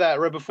before that,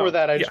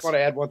 I just want to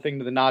add one thing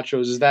to the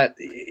nachos. Is that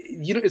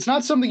it's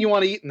not something you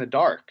want to eat in the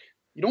dark.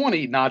 You don't want to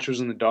eat nachos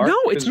in the dark. No,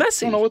 it's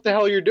messy. You don't know what the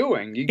hell you're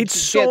doing. It's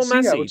so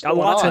messy.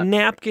 Lots of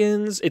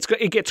napkins.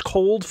 It gets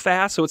cold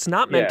fast, so it's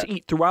not meant to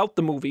eat throughout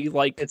the movie.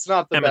 Like it's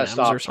not the M&Ms best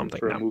option or something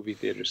for a movie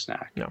theater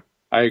snack. No,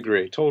 I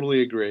agree.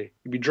 Totally agree.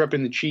 You'd be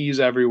dripping the cheese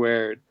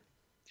everywhere.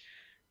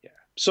 Yeah.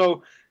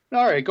 So,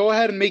 all right, go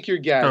ahead and make your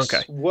guess.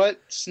 Okay. What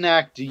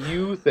snack do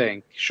you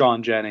think,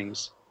 Sean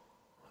Jennings,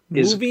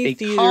 movie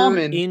theater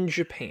in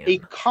Japan? A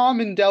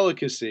common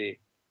delicacy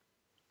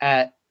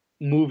at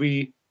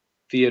movie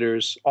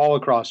theaters all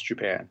across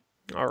Japan.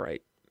 All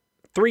right.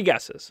 3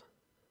 guesses.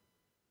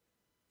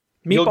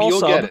 Meatball you'll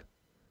sub. Get it.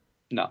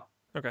 No.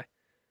 Okay.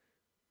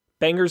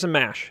 Bangers and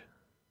mash.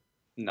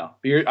 No.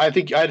 I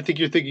think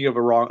you're thinking of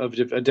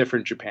a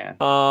different Japan.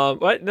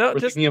 What? No, we're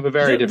thinking of a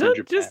very different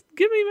Japan. Just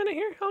give me a minute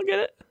here. I'll get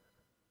it.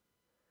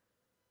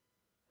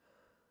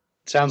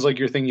 Sounds like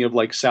you're thinking of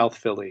like South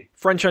Philly.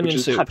 French onion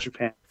soup. Not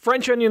Japan.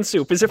 French onion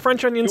soup. Is it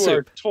French onion soup? You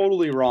are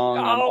totally wrong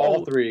on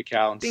all 3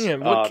 accounts.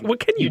 Damn.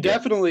 What can you do?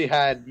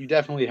 You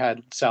definitely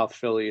had South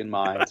Philly in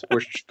mind, or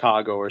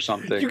Chicago or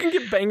something. You can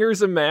get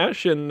bangers and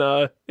mash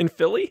in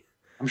Philly?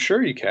 I'm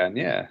sure you can,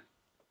 yeah.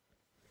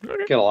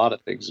 Okay. Get a lot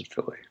of things in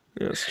Philly.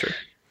 Yeah, that's true.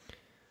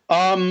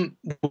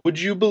 Would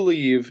you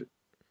believe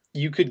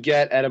you could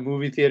get at a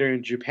movie theater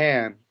in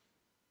Japan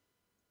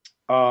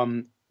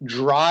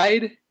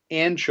dried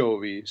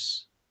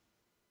anchovies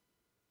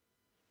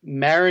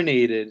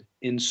marinated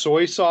in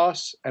soy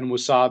sauce and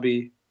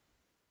wasabi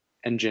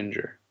and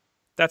ginger?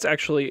 That's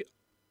actually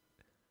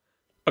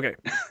okay.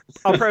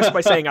 I'll preface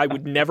by saying I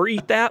would never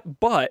eat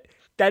that, but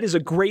that is a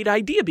great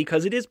idea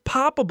because it is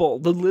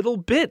poppable. The little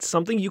bits,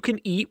 something you can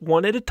eat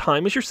one at a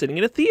time as you're sitting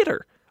in a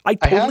theater. I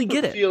totally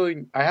get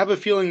it. I have a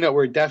feeling that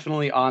we're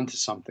definitely onto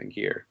something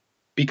here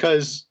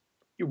because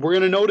we're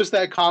going to notice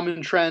that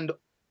common trend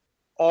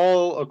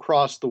all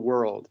across the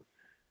world.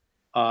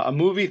 A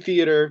movie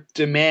theater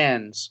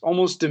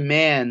almost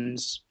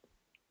demands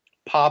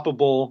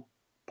poppable,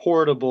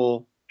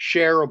 portable,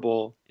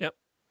 shareable,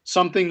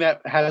 something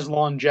that has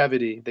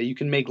longevity that you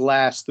can make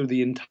last through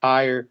the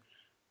entire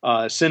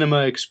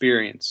cinema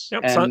experience.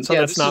 Yep. And, so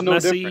that's not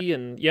messy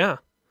and Yeah,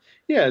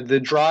 the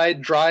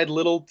dried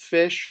little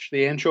fish.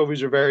 The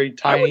anchovies are very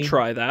tiny. I would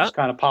try that. Just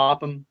kind of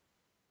pop them.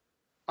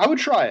 I would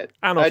try it.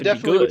 I don't know if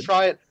definitely would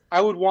try it.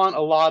 I would want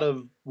a lot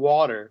of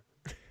water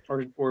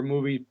or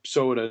movie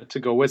soda to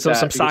go with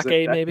that. Some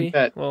sake maybe?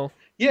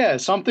 Yeah,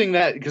 something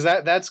because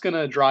that's going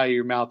to dry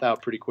your mouth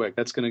out pretty quick.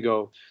 It's going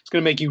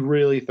to make you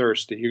really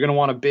thirsty. You're going to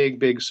want a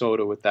big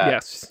soda with that.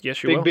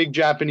 Yes, you will. Big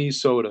Japanese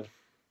soda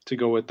to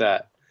go with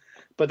that.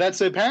 But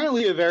that's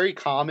apparently a very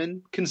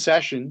common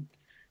concession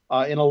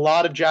in a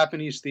lot of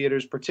Japanese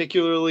theaters,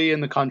 particularly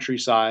in the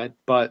countryside,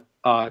 but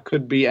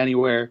could be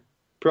anywhere.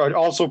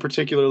 Also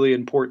particularly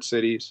in port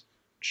cities,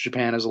 which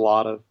Japan has a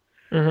lot of.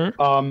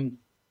 Mm-hmm.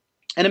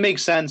 And it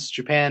makes sense.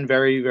 Japan,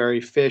 very,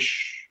 very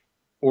fish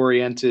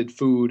oriented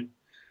food.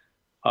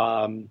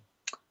 Um,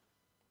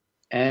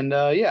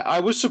 yeah, I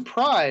was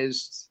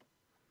surprised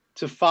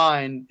to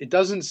find it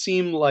doesn't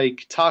seem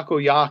like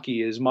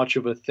takoyaki is much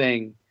of a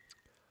thing.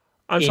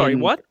 I'm sorry,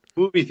 what?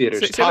 Movie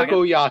theaters. Say that again?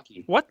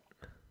 Takoyaki. What?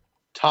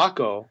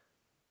 Taco.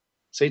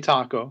 Say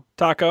taco.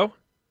 Taco?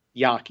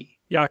 Yaki.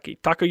 Yaki.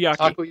 Takoyaki.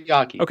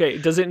 Takoyaki. Okay,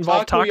 does it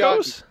involve Takoyaki.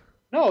 tacos?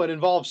 No, it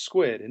involves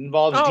squid. It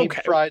involves deep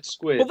fried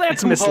squid. Well,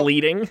 that's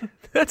misleading.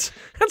 That's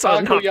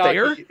not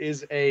fair.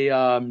 Is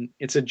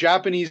it's a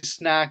Japanese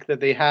snack that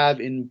they have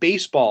in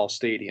baseball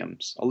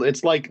stadiums.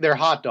 It's like their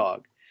hot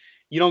dog.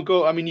 You don't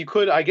go. I mean, you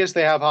could. I guess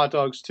they have hot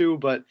dogs too,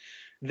 but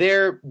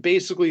they're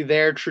basically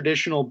their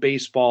traditional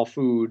baseball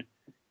food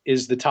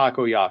is the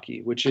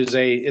takoyaki, which is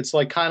it's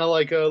like kind of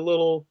like a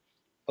little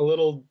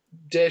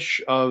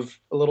dish of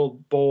a little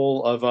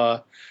bowl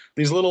of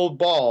these little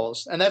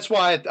balls. And that's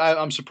why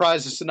I'm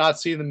surprised to not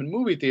see them in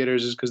movie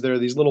theaters, is because there are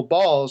these little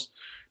balls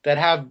that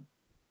have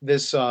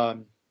this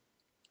kind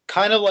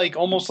of like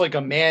almost like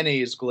a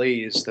mayonnaise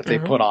glaze that they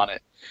put on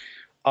it.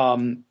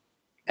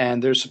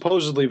 And they're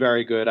supposedly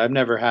very good. I've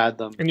never had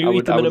them. And you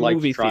eat them in a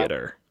movie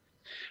theater.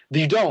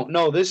 You don't.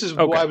 No, this is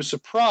why I was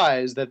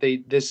surprised that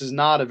this is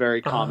not a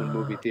very common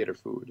movie theater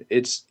food.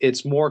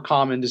 It's more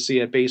common to see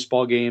at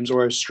baseball games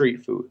or as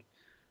street food.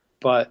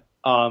 But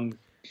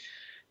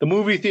the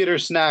movie theater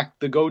snack,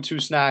 the go-to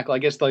snack, I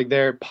guess like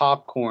their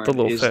popcorn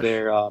is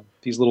their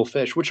these little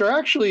fish, which are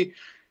actually,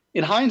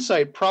 in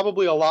hindsight,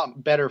 probably a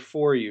lot better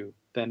for you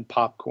than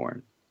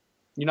popcorn.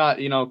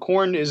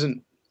 Corn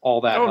isn't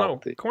all that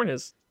healthy. No, corn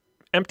is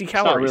empty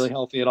calories. It's not really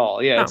healthy at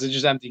all. Yeah, It's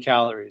just empty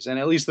calories. And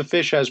at least the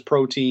fish has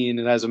protein.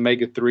 It has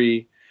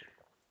omega-3,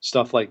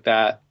 stuff like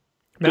that.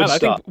 Matt, I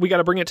think we got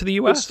to bring it to the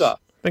U.S. Good stuff.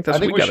 I think that's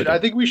what we got to do. I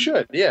think we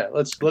should. Yeah,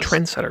 let's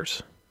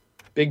trendsetters.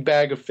 Big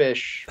bag of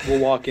fish. We'll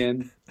walk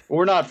in.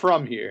 We're not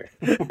from here.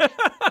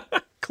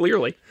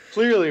 Clearly,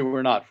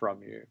 we're not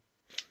from here.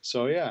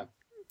 So yeah.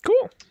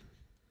 Cool.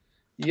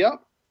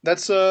 Yep.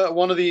 That's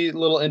one of the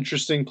little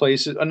interesting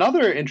places.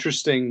 Another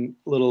interesting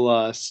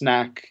little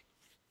snack.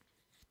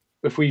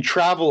 If we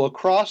travel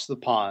across the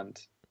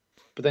pond,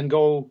 but then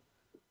go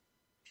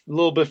a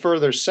little bit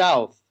further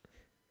south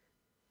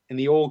in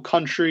the old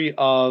country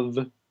of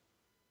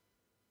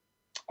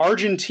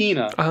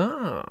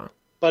Argentina.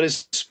 But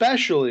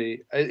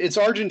especially, it's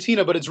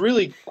Argentina, but it's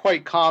really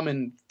quite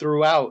common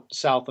throughout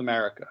South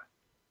America,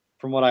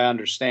 from what I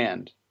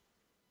understand.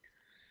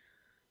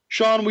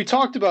 Sean, we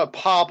talked about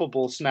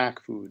poppable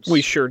snack foods.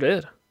 We sure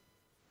did.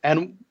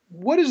 And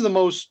what is the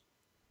most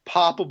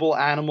poppable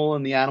animal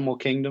in the animal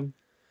kingdom?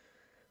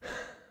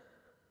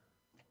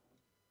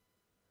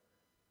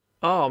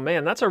 Oh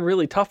man, that's a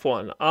really tough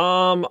one.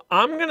 I'm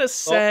gonna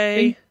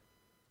say.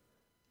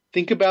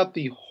 Think about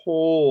the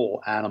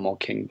whole animal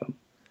kingdom.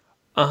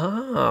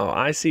 Oh,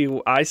 I see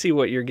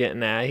what you're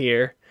getting at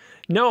here.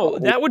 No,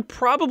 that would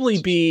probably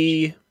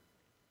be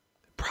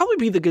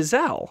the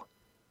gazelle.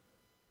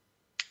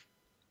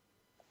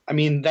 I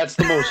mean, that's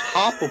the most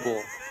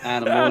hoppable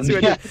animal.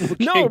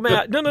 No,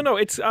 Matt. No.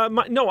 It's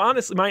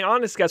honestly, my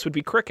honest guess would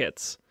be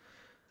crickets.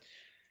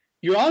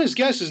 Your honest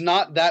guess is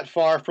not that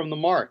far from the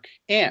mark.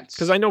 Ants.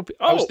 Because I know.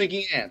 I was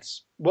thinking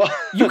ants. Well,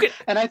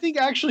 and I think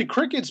actually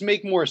crickets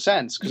make more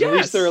sense because at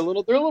least they're a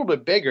little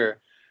bit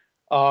bigger.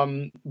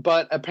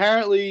 But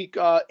apparently,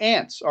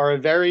 ants are a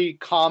very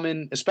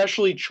common,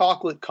 especially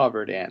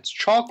chocolate-covered ants.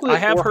 I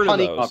have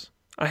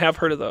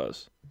heard of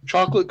those.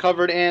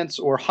 Chocolate-covered ants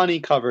or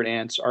honey-covered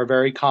ants are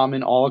very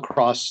common all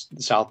across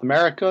South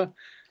America.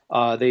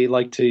 They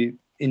like to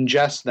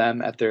ingest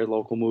them at their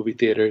local movie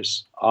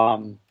theaters.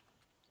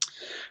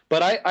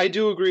 But I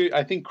do agree.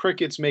 I think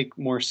crickets make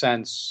more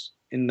sense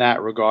in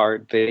that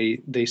regard.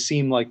 They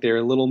seem like they're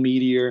a little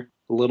meatier,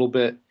 a little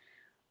bit.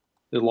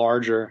 They're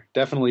larger,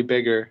 definitely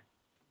bigger,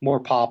 more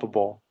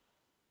poppable.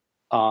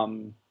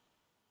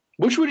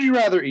 Which would you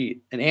rather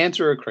eat, an ant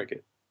or a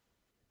cricket?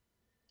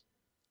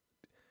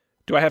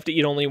 Do I have to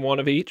eat only one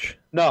of each?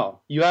 No,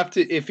 you have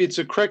to. If it's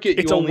a cricket,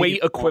 it's a weight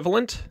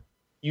equivalent.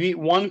 You eat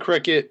one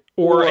cricket,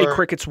 or a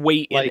cricket's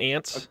weight in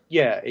ants.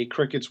 A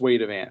cricket's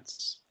weight of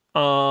ants.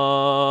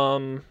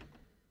 Probably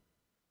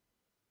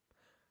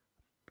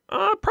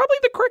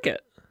the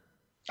cricket.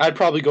 I'd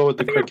probably go with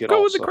the cricket.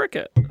 Go with the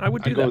cricket. I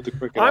would do that. With the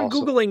cricket I'm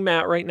Googling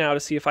Matt right now to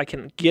see if I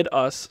can get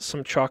us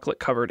some chocolate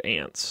covered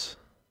ants.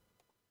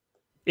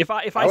 If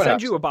I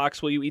send you a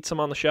box, will you eat some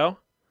on the show?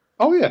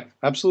 Oh yeah,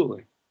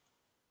 absolutely.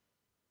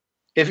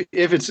 If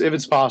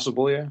it's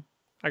possible, yeah.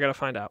 I gotta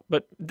find out,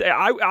 but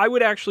I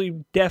would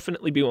actually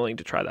definitely be willing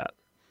to try that.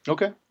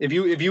 Okay, if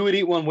you would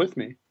eat one with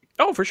me.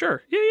 Oh, for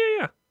sure.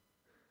 Yeah.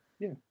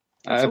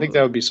 I think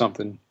that would be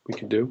something we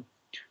could do.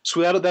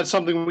 So that's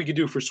something we could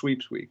do for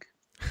Sweeps Week.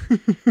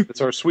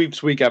 It's our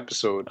Sweeps Week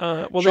episode.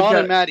 Sean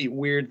and Matt eat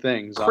weird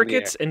things.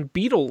 Crickets and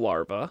beetle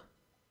larvae.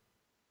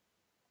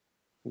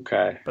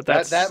 Okay, but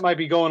that might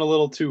be going a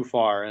little too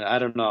far, and I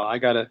don't know.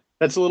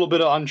 That's a little bit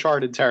of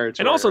uncharted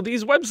territory. And also,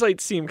 these websites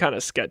seem kind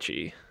of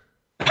sketchy.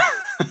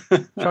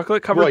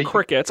 Chocolate covered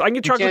crickets. I can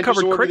get chocolate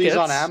covered crickets these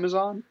on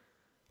Amazon.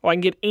 Oh, I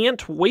can get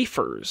ant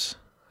wafers.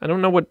 I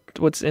don't know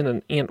what's in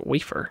an ant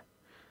wafer.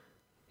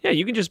 Yeah,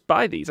 you can just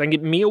buy these. I can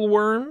get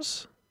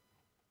mealworms.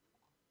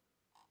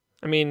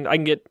 I mean, I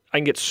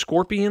can get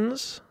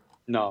scorpions.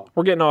 No.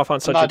 We're getting off on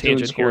such a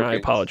tangent here. I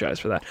scorpions. apologize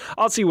for that.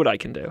 I'll see what I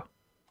can do.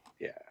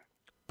 Yeah.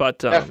 But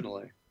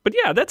Definitely. But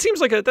yeah, that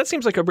seems like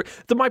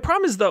a. My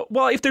problem is though.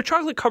 Well, if they're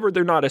chocolate covered,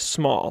 they're not as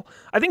small.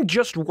 I think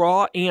just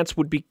raw ants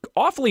would be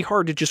awfully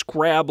hard to just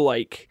grab.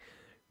 Like,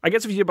 I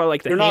guess if you buy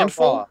like the They're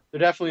handful. not raw.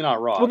 They're definitely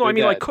not raw. Well, no, They're I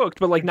mean dead. like cooked,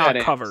 but like not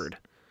Dead covered.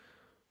 ants.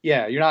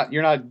 Yeah,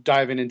 you're not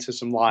diving into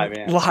some live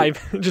ants.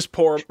 Live, just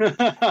pour 'em,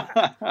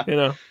 you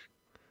know.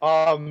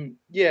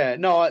 Yeah,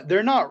 no,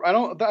 they're not. I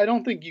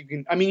don't think you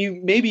can. I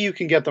mean, maybe you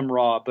can get them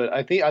raw, but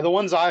I think the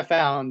ones I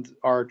found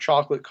are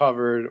chocolate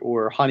covered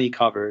or honey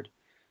covered.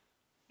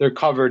 They're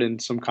covered in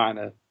some kind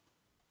of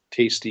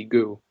tasty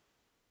goo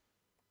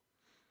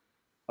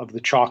of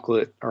the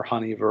chocolate or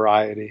honey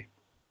variety.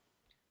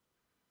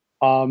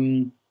 But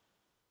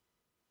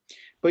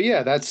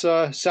yeah, that's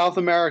South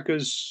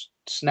America's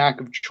snack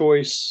of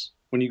choice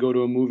when you go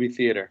to a movie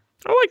theater.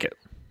 I like it.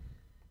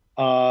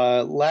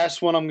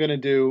 Last one I'm gonna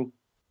do,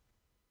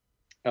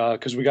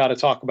 because we got to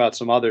talk about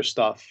some other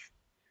stuff.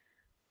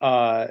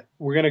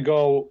 We're gonna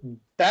go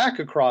back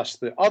across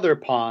the other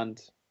pond.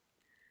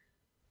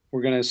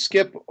 We're gonna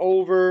skip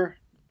over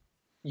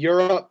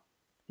Europe.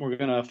 We're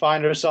gonna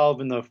find ourselves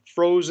in the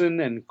frozen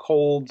and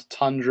cold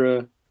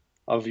tundra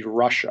of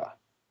Russia.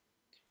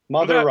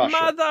 Mother Russia.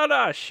 Mother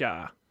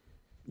Russia.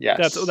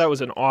 Yes. That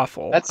was an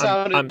awful. That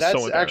sounded. I'm That's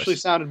so embarrassed. actually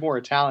sounded more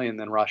Italian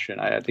than Russian.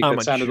 I think I'm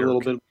that a sounded a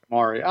little jerk. bit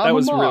Mari. That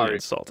was really Mari.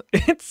 insulting.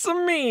 It's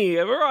me,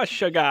 a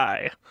Russia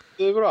guy.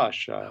 The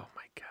Russia. Oh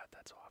my god,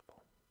 that's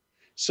awful.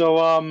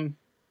 So,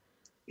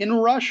 in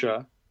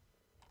Russia,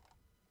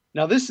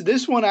 now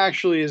this one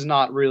actually is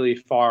not really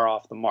far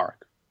off the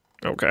mark.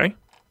 Okay.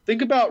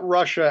 Think about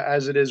Russia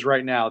as it is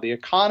right now. The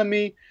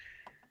economy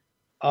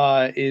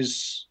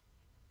is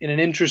in an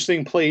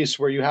interesting place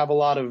where you have a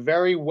lot of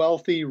very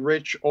wealthy,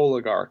 rich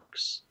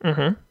oligarchs.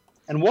 Mm-hmm.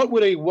 And what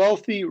would a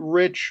wealthy,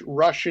 rich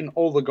Russian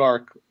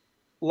oligarch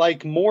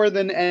like more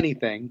than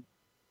anything,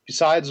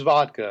 besides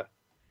vodka,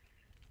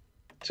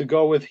 to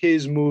go with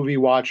his movie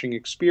watching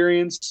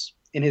experience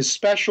in his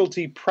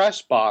specialty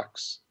press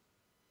box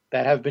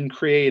that have been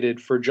created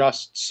for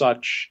just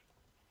such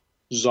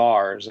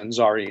czars and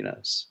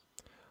czarinas?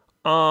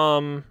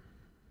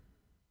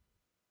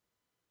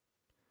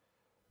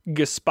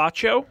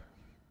 Gazpacho?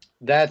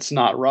 That's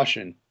not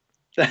Russian.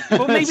 Well,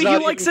 maybe That's he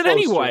not likes even it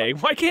close to anyway.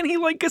 Why can't he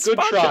like gazpacho? Good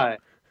try.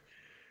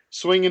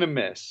 Swing and a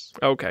miss.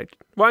 Okay.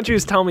 Why don't you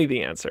just tell me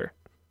the answer?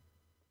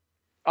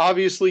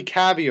 Obviously,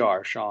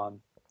 caviar, Sean.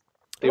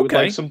 They would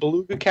Okay. like some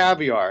beluga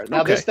caviar.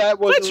 Now, Okay. that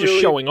wasn't That's just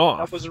really, showing that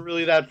off. wasn't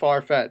really that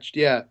far fetched.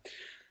 Yeah.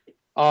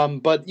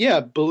 But yeah,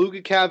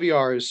 beluga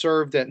caviar is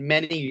served at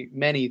many,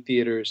 many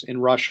theaters in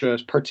Russia,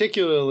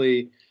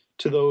 particularly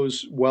to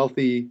those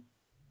wealthy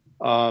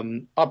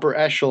upper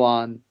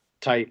echelon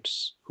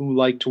types who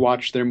like to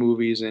watch their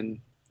movies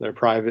in their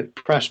private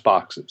press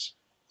boxes.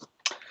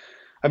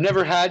 I've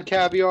never had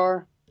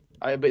caviar,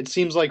 but it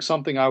seems like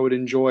something I would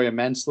enjoy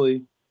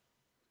immensely.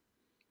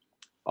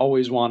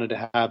 Always wanted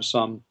to have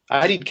some.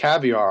 I'd eat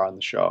caviar on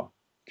the show.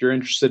 If you're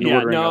interested in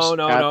ordering us some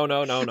no.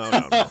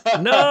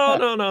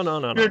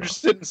 If you're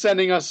interested in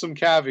sending us some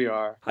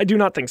caviar. I do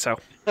not think so.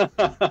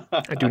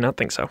 I do not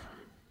think so.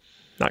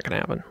 Not gonna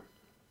happen.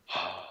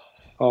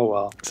 Oh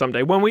well.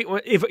 Someday, when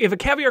if a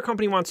caviar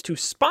company wants to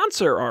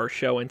sponsor our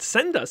show and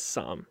send us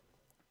some,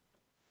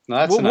 Now,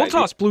 that's an we'll idea.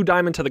 toss Blue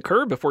Diamond to the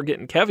curb if we're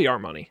getting caviar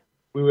money.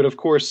 We would of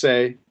course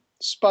say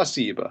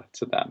spasiba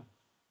to them.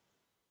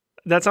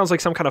 That sounds like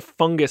some kind of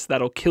fungus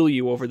that'll kill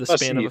you over the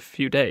span of a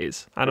few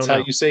days. I don't That's know. how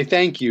you say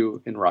thank you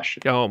in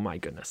Russian. Oh my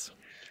goodness.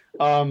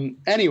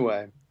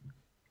 Anyway,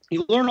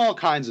 you learn all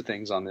kinds of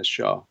things on this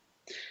show.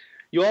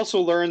 You also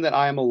learn that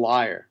I am a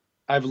liar.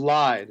 I've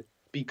lied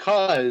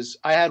because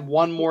I had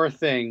one more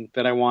thing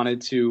that I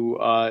wanted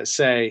to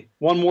say,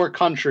 one more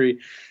country,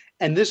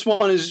 and this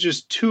one is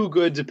just too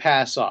good to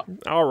pass up.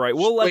 All right,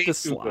 we'll let Way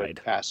this too good slide.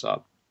 to pass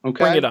up.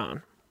 Okay, Bring it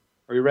on.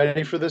 Are you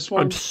ready for this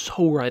one? I'm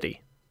so ready.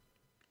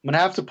 I'm gonna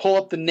have to pull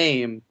up the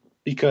name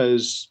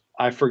because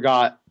I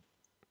forgot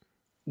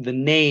the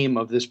name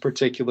of this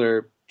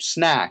particular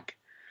snack,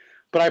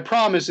 but I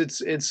promise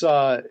it's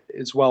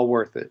well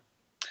worth it.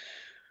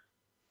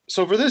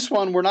 So for this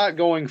one, we're not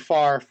going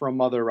far from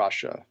Mother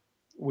Russia.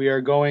 We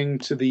are going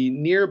to the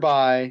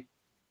nearby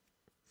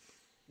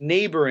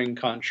neighboring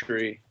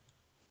country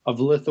of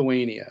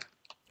Lithuania.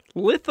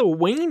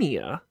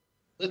 Lithuania.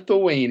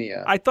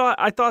 Lithuania. I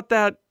thought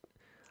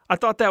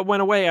that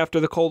went away after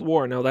the Cold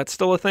War. No, that's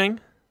still a thing.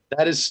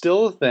 That is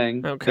still a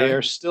thing. Okay. They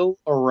are still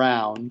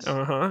around.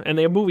 And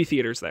they have movie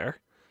theaters there.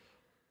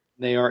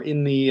 They are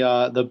in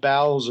the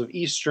bowels of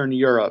Eastern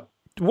Europe.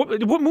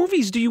 What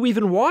movies do you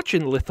even watch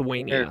in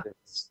Lithuania? There it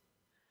is.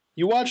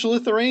 You watch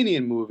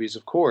Lithuanian movies,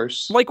 of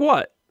course. Like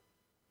what?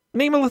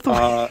 Name a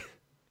Lithuanian.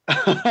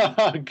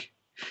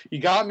 You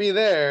got me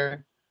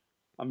there.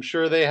 I'm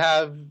sure they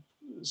have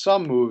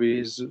some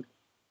movies.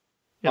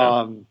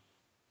 Yeah.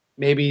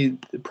 maybe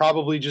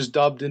probably just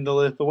dubbed into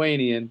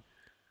Lithuanian.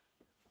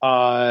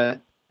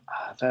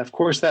 Of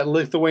course, that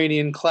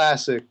Lithuanian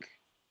classic.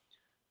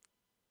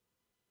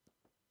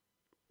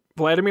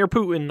 Vladimir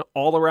Putin,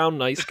 all around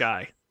nice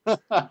guy.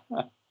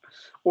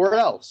 Or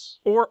else.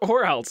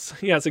 Or else.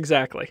 Yes,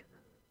 exactly.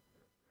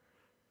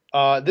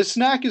 This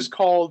snack is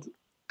called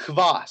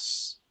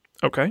kvass.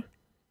 Okay.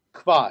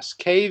 Kvass.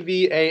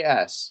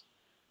 Kvas.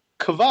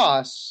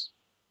 Kvass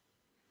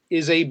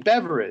is a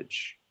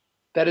beverage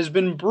that has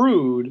been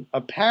brewed,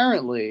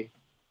 apparently,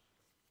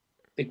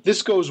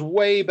 this goes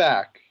way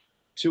back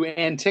to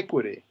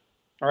antiquity.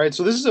 All right,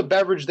 so this is a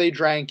beverage they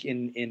drank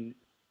in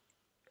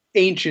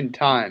ancient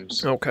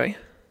times. Okay.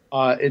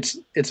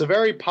 It's a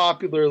very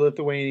popular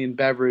Lithuanian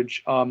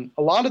beverage. A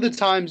lot of the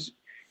times,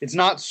 it's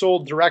not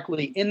sold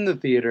directly in the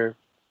theater.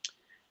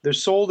 They're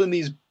sold in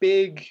these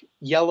big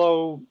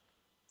yellow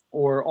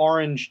or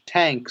orange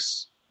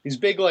tanks. These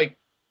big like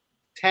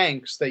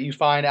tanks that you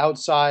find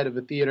outside of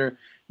a theater, and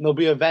there'll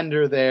be a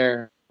vendor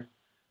there.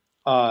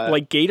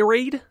 Like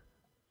Gatorade?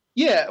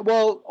 Yeah,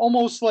 well,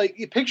 almost like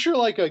picture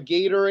like a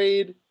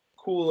Gatorade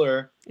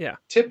cooler. Yeah.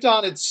 Tipped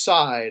on its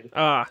side.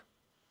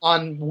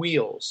 On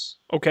wheels.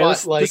 Okay,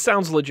 this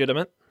sounds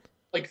legitimate.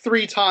 Like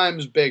 3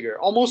 times bigger,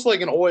 almost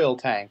like an oil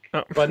tank,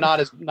 but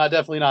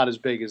definitely not as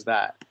big as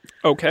that.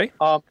 Okay.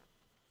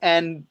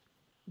 And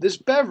this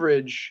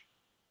beverage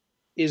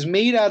is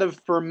made out of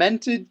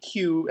fermented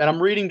cube, and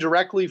I'm reading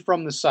directly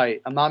from the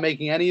site. I'm not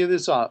making any of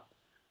this up.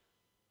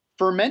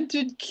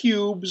 Fermented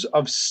cubes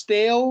of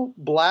stale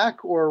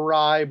black or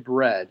rye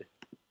bread.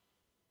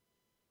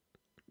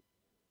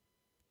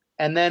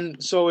 And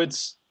then, so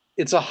it's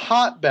a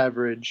hot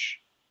beverage,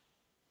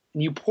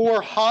 and you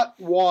pour hot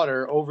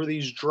water over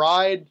these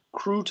dried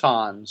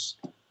croutons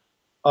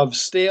of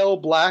stale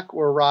black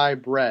or rye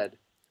bread.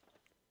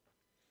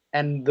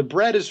 And the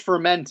bread is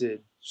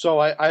fermented, so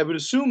I would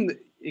assume that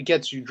it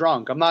gets you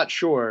drunk. I'm not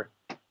sure.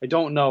 I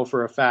don't know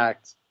for a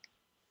fact.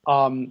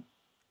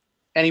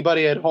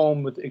 Anybody at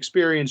home with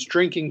experience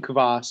drinking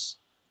kvass,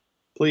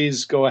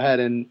 please go ahead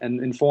and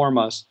inform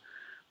us.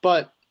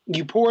 But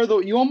you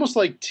almost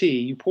like tea.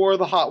 You pour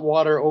the hot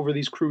water over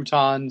these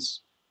croutons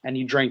and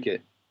you drink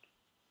it.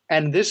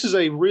 And this is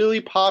a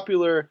really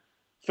popular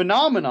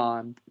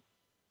phenomenon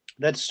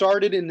that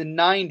started in the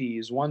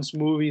 90s once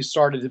movies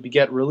started to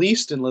get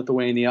released in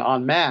Lithuania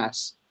en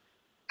masse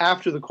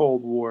after the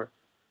Cold War.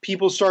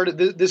 People started,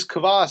 this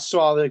kvass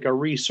saw like a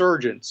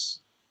resurgence.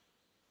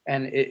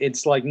 And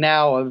it's like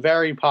now a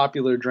very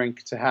popular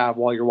drink to have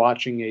while you're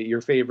watching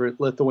your favorite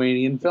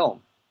Lithuanian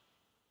film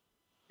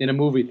in a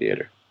movie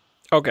theater.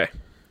 Okay.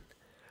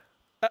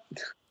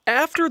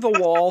 After the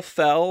wall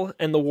fell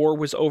and the war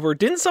was over,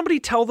 didn't somebody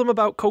tell them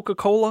about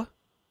Coca-Cola?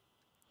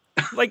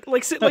 Like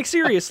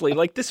seriously,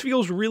 like this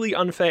feels really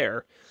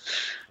unfair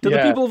to the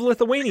people of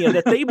Lithuania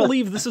that they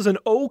believe this is an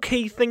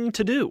okay thing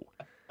to do.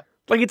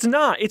 Like it's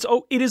not. It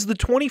is the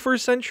 21st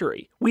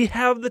century. We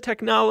have the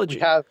technology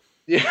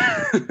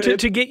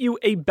to get you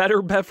a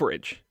better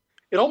beverage.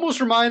 It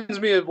almost reminds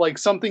me of like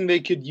something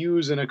they could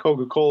use in a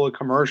Coca-Cola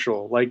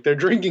commercial. Like they're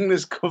drinking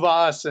this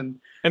kvass and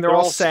they're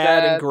all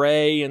sad and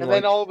gray. And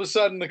then all of a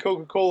sudden the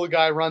Coca-Cola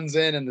guy runs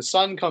in and the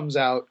sun comes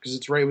out because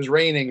it was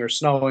raining or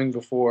snowing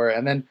before.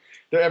 And then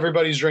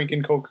everybody's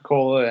drinking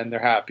Coca-Cola and they're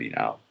happy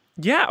now.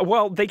 Yeah,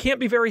 well, they can't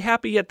be very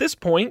happy at this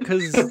point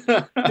because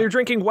they're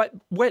drinking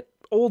wet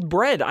old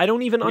bread. I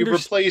don't even understand.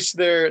 We've replaced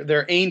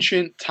their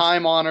ancient,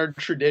 time-honored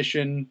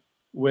tradition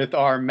with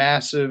our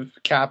massive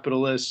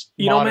capitalist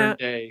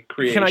modern-day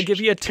creation. Can I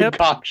give you a tip?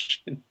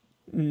 Concoction.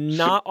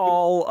 Not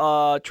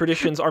all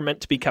traditions are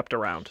meant to be kept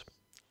around.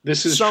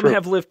 This is Some true.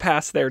 have lived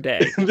past their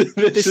day.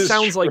 This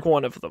sounds like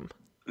one of them.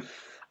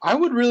 I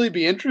would really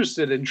be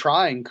interested in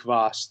trying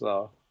kvass,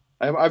 though.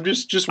 I'm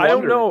just wondering.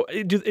 I don't know.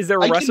 Is there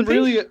a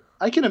recipe?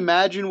 I can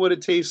imagine what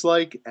it tastes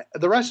like.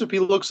 The recipe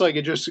looks like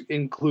it just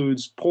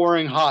includes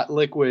pouring hot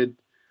liquid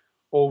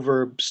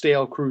over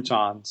stale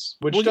croutons,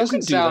 which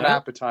doesn't sound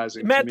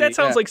appetizing Matt, to me. that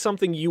sounds like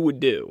something you would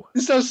do.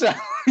 This does sound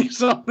like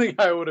something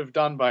I would have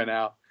done by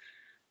now.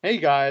 Hey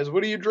guys,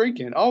 what are you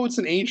drinking? Oh, it's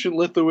an ancient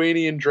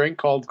Lithuanian drink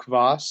called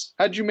kvass.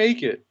 How'd you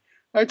make it?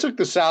 I took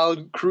the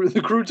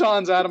the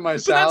croutons out of my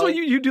salad. But that's what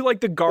you do,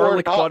 like the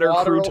garlic butter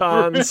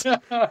croutons.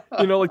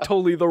 Like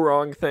totally the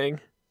wrong thing.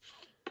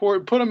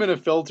 Put them in a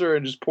filter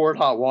and just pour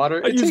hot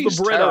water. I use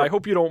the bread. I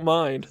hope you don't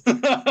mind.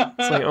 It's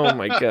like, oh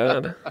my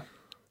god.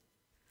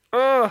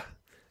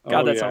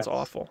 God, that sounds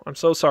awful. I'm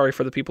so sorry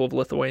for the people of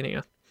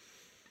Lithuania.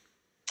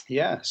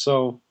 Yeah,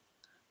 so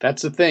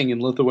that's the thing in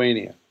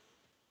Lithuania.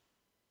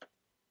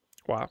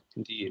 Wow.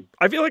 Indeed.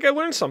 I feel like I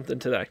learned something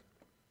today.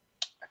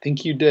 I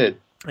think you did.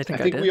 I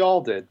think we all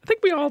did. I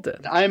think we all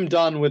did. I am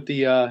done with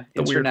the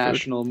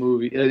international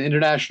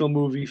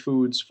movie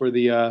foods for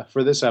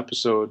this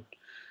episode.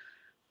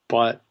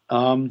 But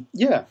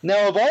yeah.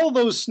 Now, of all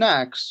those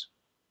snacks,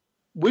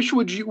 which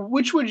would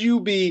you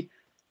be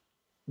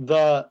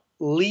the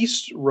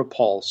least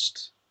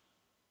repulsed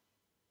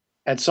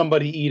at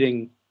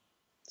somebody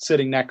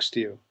sitting next to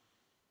you?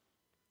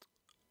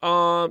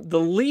 The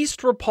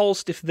least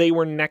repulsed if they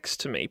were next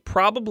to me.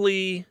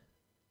 Probably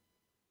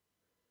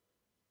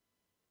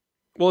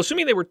Well,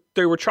 assuming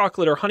they were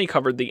chocolate or honey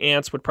covered, the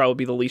ants would probably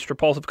be the least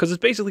repulsive because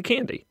it's basically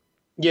candy.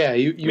 Yeah,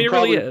 you I mean,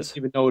 probably it really is. didn't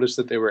even notice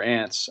that they were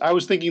ants. I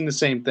was thinking the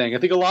same thing. I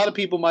think a lot of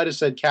people might have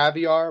said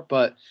caviar,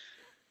 but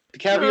the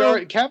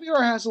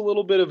caviar has a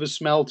little bit of a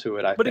smell to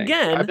it. I but think.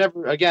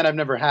 again, I've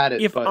never had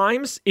it.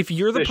 If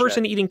you're the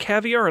person eating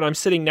caviar and I'm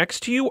sitting next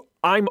to you,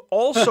 I'm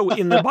also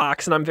in the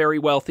box and I'm very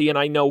wealthy and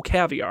I know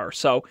caviar,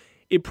 so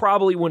it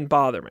probably wouldn't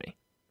bother me.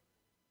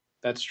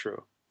 That's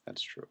true.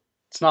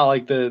 It's not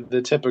like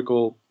the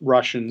typical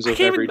Russians of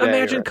every day. I can't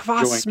imagine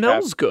kvass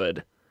smells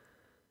good.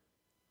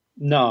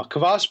 No,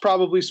 kvass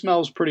probably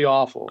smells pretty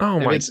awful. Oh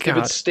my God. If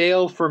it's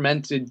stale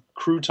fermented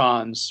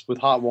croutons with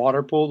hot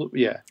water pulled,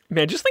 yeah.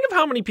 Man, just think of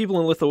how many people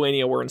in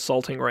Lithuania we're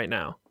insulting right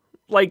now.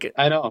 Like,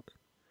 I know.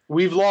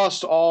 We've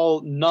lost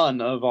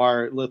none of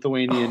our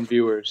Lithuanian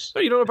viewers.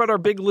 You know about our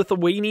big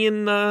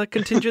Lithuanian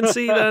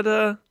contingency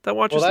that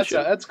watches the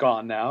show? That's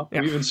gone now.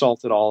 Yeah. We've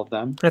insulted all of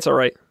them. That's all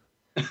right.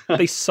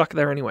 They suck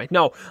there anyway.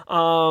 No.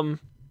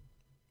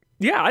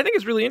 Yeah, I think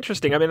it's really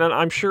interesting. I mean,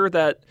 I'm sure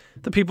that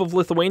the people of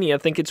Lithuania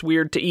think it's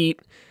weird to eat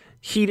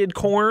heated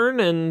corn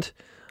and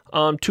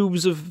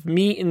tubes of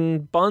meat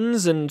and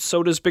buns and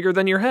sodas bigger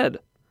than your head.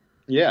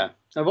 Yeah,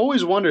 I've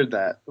always wondered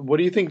that. What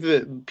do you think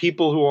that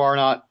people who are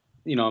not,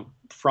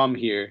 from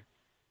here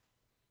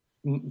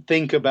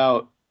think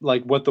about,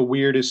 like, what the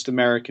weirdest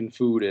American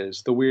food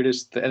is? The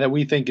weirdest that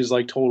we think is,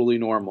 like, totally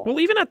normal.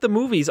 Well, even at the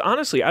movies,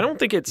 honestly, I don't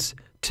think it's...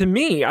 To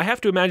me, I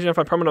have to imagine if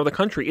I'm from another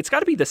country, it's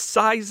got to be the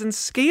size and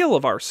scale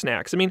of our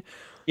snacks. I mean,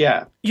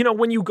 yeah,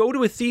 when you go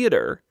to a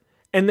theater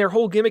and their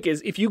whole gimmick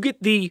is if you get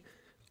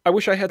I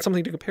wish I had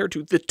something to compare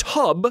to, the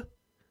tub,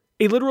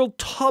 a literal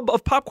tub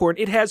of popcorn,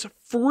 it has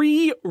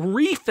free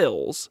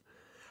refills.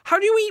 How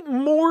do you eat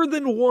more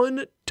than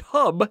one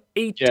tub,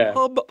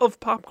 tub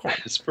of popcorn?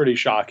 It's pretty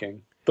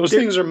shocking. Those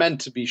things are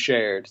meant to be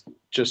shared,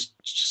 just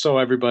so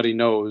everybody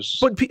knows.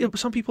 But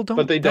some people don't.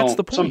 But they don't. That's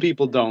the point. Some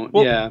people don't.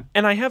 Well, yeah.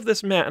 And I have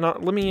this, Matt,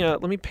 and let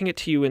me ping it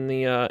to you in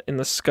the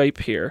Skype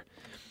here.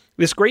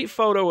 This great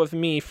photo of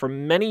me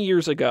from many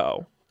years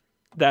ago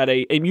that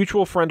a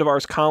mutual friend of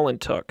ours, Colin,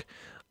 took,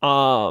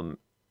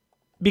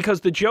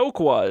 because the joke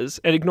was,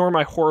 and ignore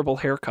my horrible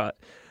haircut,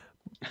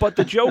 but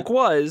the joke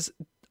was,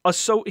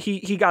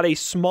 he got a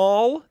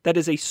small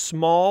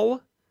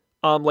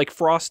like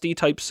Frosty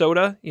type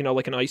soda,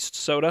 like an iced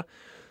soda.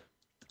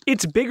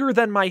 It's bigger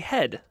than my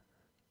head.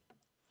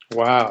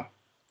 Wow.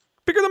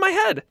 Bigger than my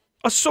head.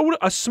 A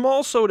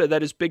small soda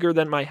that is bigger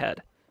than my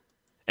head.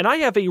 And I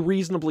have a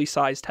reasonably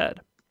sized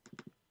head.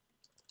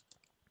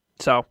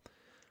 So,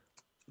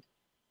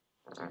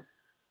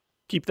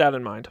 keep that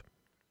in mind.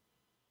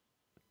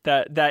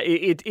 That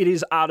it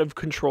is out of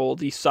control,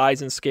 the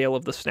size and scale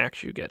of the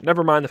snacks you get.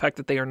 Never mind the fact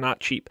that they are not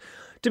cheap.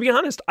 To be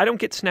honest, I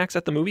don't get snacks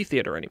at the movie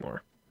theater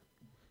anymore.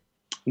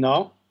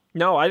 No?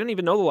 No, I didn't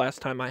even know the last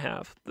time I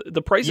have.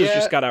 The prices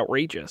just got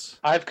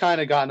outrageous. I've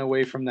kind of gotten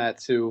away from that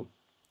too.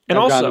 And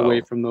I've also gotten away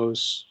from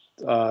those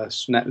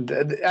snacks.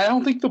 I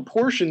don't think the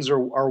portions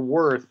are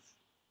worth.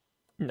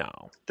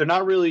 No. They're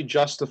not really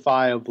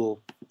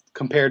justifiable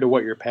compared to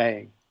what you're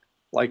paying.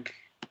 Like,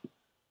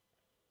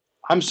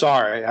 I'm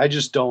sorry, I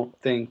just don't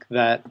think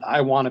that I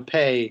want to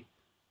pay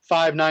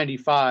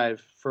 $5.95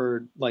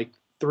 for like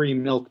 3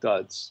 Milk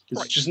Duds.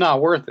 It's just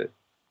not worth it.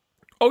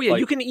 Oh yeah,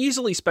 you can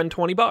easily spend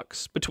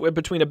 $20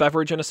 between a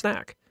beverage and a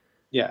snack.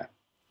 Yeah,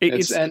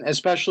 and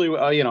especially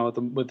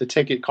with the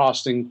ticket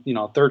costing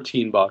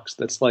 $13.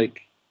 That's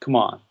like, come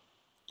on.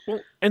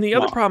 Well, and the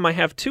other problem I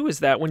have too is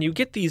that when you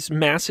get these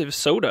massive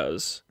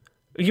sodas,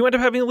 you end up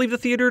having to leave the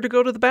theater to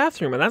go to the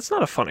bathroom, and that's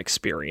not a fun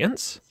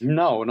experience.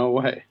 No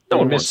way. No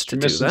one wants to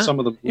do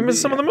that. You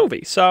miss some of the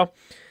movie. So,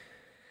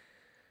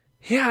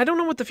 yeah, I don't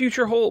know what the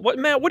future holds.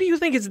 Matt, what do you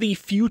think is the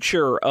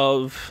future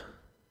of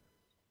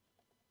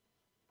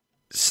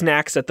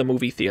snacks at the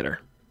movie theater?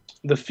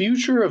 The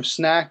future of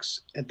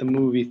snacks at the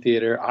movie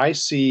theater, I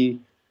see.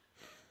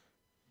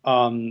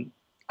 I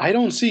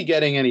don't see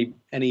getting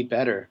any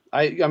better.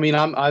 I mean,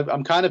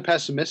 I'm kind of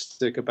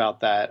pessimistic about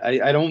that.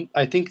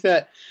 I think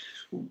that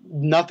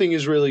nothing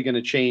is really going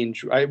to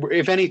change.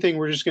 If anything,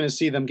 we're just going to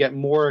see them get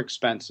more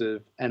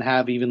expensive and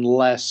have even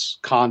less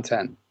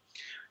content,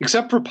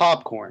 except for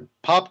popcorn.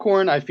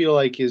 Popcorn, I feel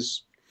like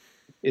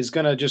is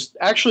going to just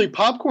actually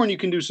popcorn you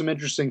can do some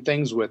interesting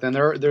things with, and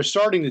they're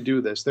starting to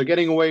do this. They're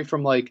getting away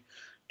from like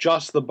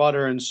just the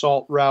butter and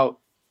salt route.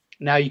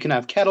 Now you can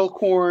have kettle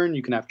corn,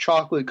 you can have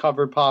chocolate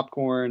covered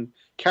popcorn,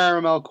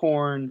 caramel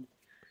corn,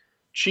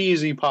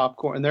 cheesy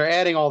popcorn, and they're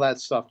adding all that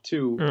stuff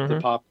to the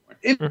popcorn.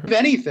 If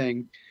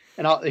anything,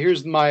 and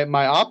here's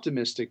my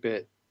optimistic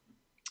bit.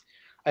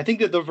 I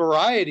think that the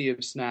variety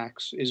of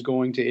snacks is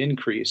going to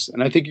increase,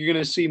 and I think you're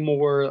going to see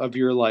more of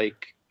your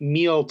like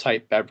meal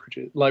type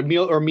beverages, like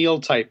meal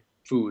type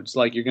foods.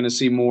 Like you're going to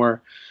see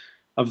more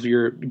of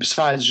your,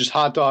 besides just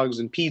hot dogs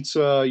and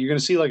pizza, you're going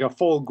to see like a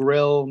full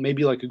grill,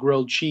 maybe like a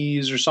grilled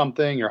cheese or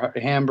something, or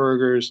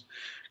hamburgers,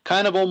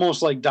 kind of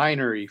almost like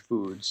dinery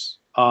foods.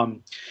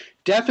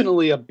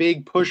 Definitely a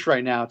big push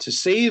right now to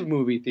save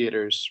movie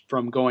theaters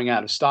from going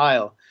out of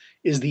style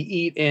is the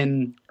eat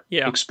in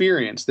Yeah.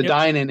 experience. The Yep.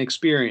 dine-in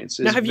experience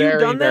is Now, have you very,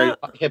 done very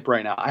that? hip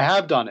right now. I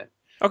have done it.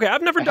 Okay,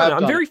 I've never done it.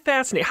 I'm done very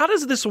fascinated. How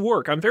does this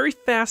work? I'm very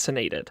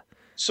fascinated.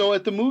 So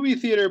at the movie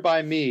theater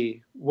by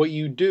me, what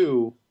you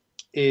do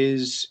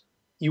is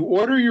you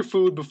order your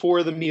food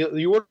before the meal.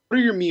 You order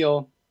your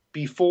meal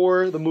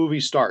before the movie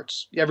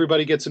starts.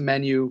 Everybody gets a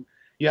menu.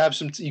 You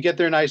get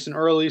there nice and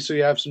early, so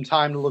you have some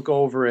time to look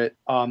over it.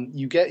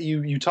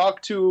 You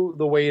talk to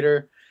the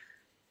waiter,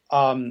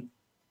 and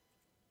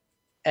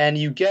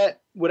you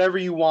get whatever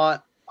you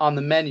want on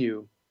the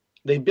menu.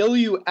 They bill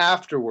you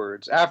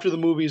afterwards, after the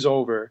movie's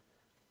over.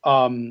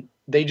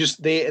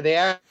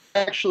 They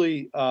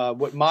actually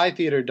what my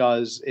theater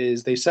does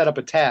is they set up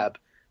a tab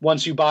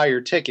once you buy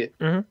your ticket,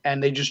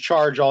 and they just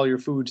charge all your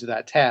food to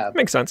that tab.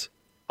 Makes sense.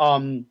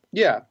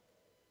 Yeah.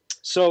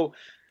 So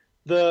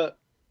the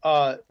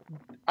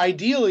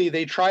ideally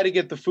they try to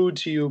get the food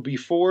to you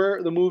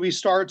before the movie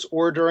starts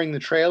or during the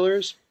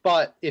trailers.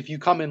 But if you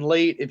come in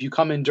late, if you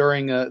come in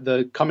during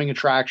the coming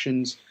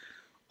attractions,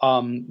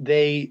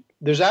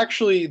 there's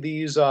actually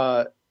these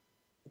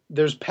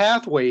there's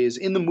pathways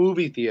in the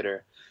movie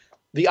theater.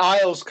 The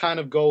aisles kind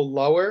of go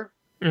lower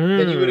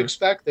than you would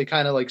expect. They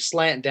kind of like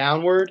slant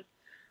downward.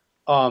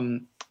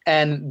 And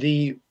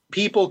the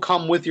people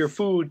come with your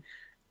food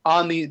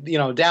on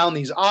down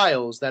these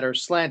aisles that are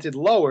slanted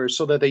lower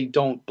so that they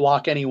don't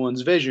block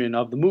anyone's vision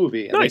of the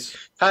movie. And Nice. They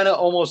kind of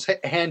almost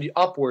hand you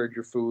upward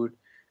your food.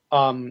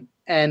 And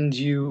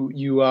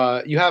you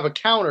have a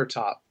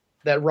countertop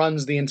that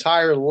runs the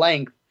entire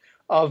length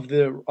of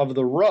the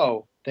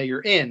row that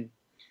you're in.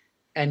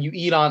 And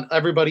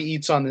everybody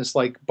eats on this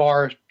like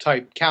bar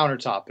type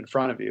countertop in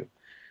front of you.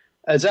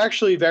 It's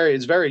actually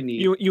it's very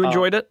neat. You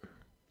enjoyed it?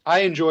 I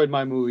enjoyed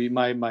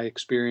my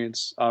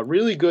experience.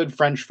 Really good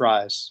French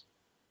fries.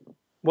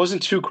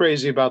 Wasn't too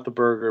crazy about the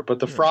burger, but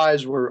the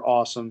fries were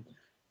awesome.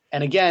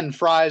 And again,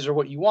 fries are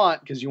what you want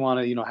because you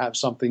want to, have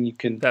something you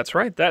can. That's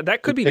right.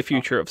 That could be the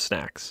future of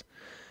snacks.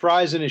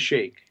 Fries and a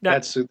shake. Now,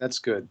 that's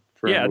good.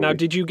 Yeah. Now,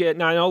 did you get?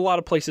 Now, I know a lot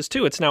of places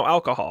too. It's now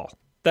alcohol.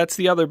 That's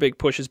the other big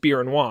push is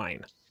beer and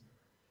wine.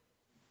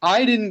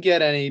 I didn't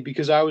get any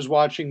because I was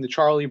watching the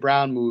Charlie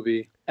Brown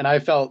movie, and I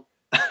felt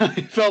I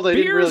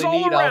didn't really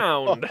need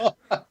around.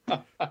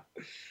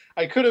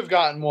 I could have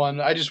gotten one.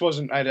 I just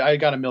wasn't. I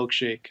got a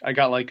milkshake. I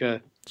got like a.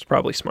 It's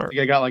probably smart.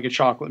 I got like a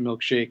chocolate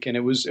milkshake, and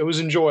it was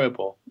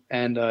enjoyable,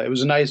 and it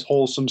was a nice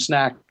wholesome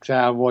snack to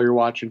have while you're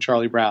watching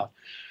Charlie Brown.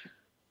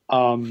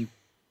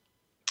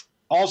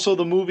 Also,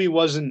 the movie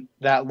wasn't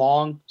that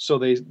long, so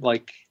they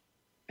like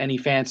any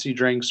fancy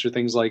drinks or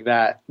things like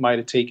that might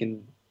have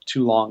taken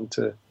too long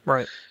to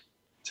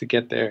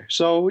get there.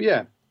 So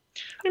yeah,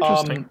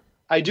 interesting.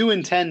 I do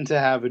intend to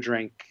have a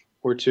drink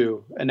or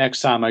two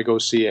next time I go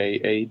see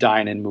a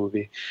dine-in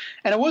movie,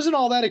 and it wasn't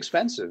all that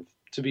expensive,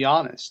 to be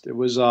honest. It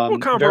was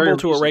comparable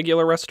to a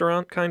regular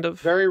restaurant, kind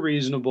of. Very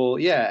reasonable,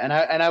 yeah.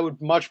 And I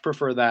would much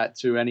prefer that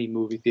to any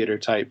movie theater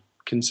type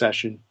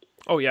concession.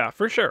 Oh yeah,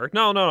 for sure.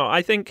 No.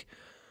 I think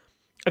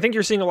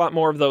you're seeing a lot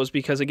more of those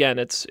because again,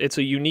 it's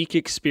a unique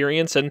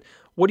experience. And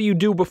what do you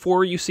do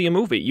before you see a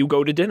movie? You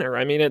go to dinner.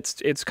 I mean,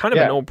 it's kind of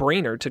a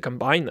no-brainer to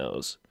combine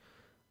those.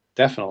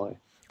 Definitely.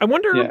 I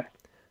wonder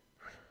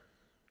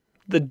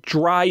the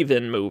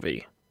drive-in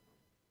movie.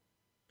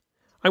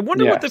 I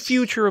wonder what the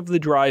future of the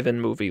drive-in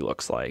movie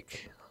looks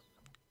like.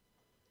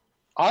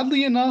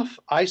 Oddly enough,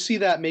 I see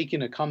that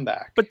making a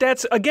comeback. But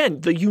that's,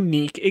 again, the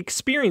unique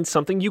experience,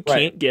 something you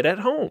can't get at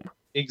home.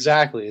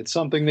 Exactly. It's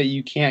something that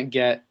you can't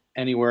get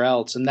anywhere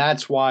else. And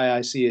that's why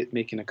I see it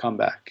making a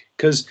comeback.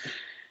 Because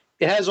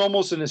it has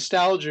almost a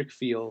nostalgic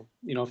feel,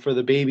 for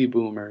the baby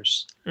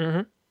boomers.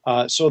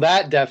 Mm-hmm. So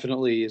that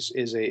definitely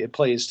it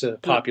plays to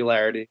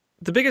popularity.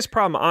 The biggest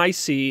problem I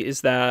see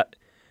is that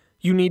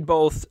you need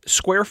both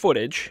square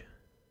footage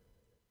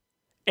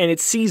and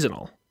it's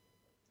seasonal.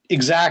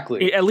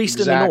 Exactly. At least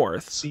in the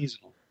north.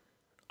 Seasonal.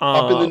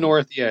 Up in the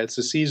north, it's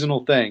a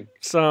seasonal thing.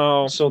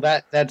 So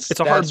that's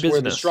hard business.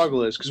 Where the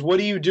struggle is. Because what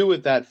do you do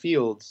with that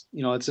field?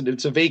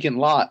 It's a vacant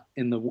lot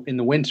in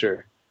the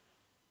winter,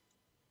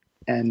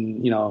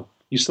 and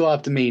you still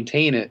have to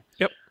maintain it.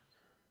 Yep.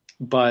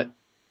 But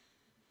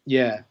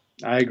yeah,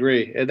 I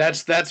agree.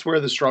 That's where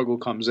the struggle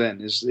comes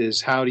in.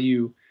 Is how do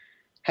you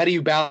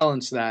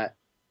balance that?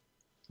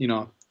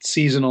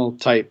 Seasonal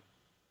type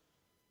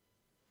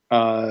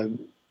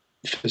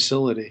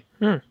facility.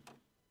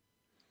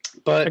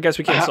 But I guess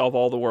we can't solve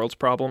all the world's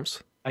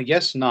problems. I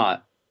guess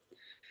not.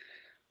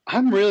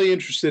 I'm really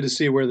interested to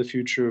see where the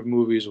future of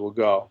movies will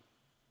go.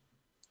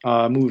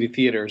 Movie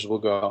theaters will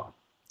go.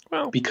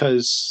 Well,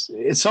 because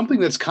it's something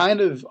that's kind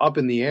of up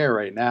in the air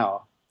right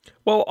now.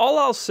 Well, all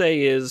I'll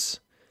say is,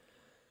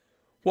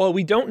 while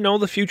we don't know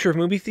the future of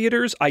movie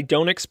theaters, I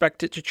don't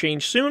expect it to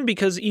change soon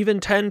because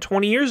even 10,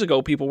 20 years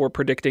ago, people were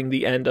predicting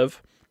the end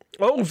of,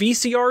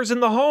 VCR's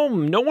in the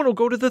home. No one will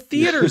go to the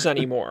theaters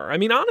anymore. I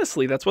mean,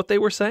 honestly, that's what they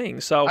were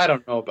saying. So I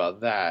don't know about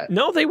that.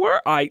 No, they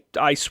were. I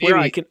swear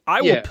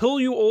I will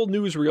pull you old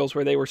newsreels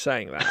where they were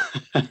saying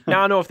that. Now,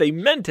 I don't know if they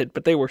meant it,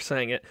 but they were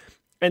saying it.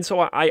 And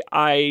so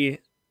I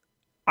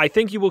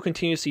think you will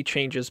continue to see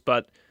changes,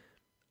 but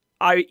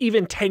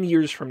even 10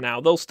 years from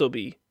now, there'll still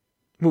be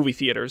movie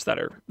theaters that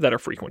are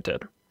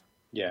frequented.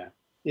 Yeah.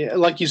 Yeah,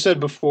 like you said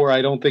before,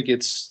 I don't think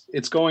it's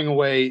going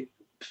away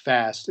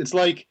fast. It's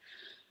like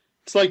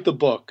the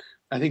book.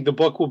 I think the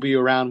book will be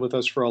around with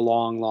us for a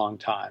long, long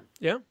time.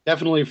 Yeah.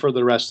 Definitely for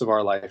the rest of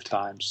our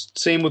lifetimes.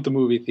 Same with the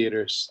movie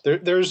theaters.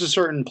 There's a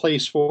certain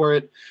place for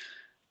it.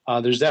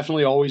 There's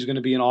definitely always going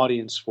to be an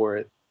audience for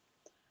it.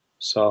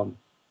 So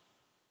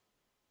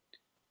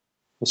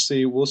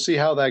we'll see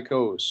how that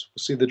goes.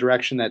 We'll see the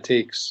direction that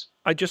takes.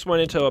 I just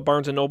went into a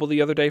Barnes & Noble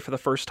the other day for the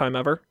first time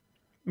ever.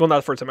 Well, not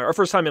the first time ever.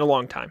 First time in a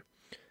long time.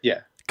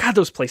 Yeah. God,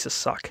 those places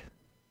suck.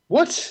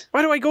 What?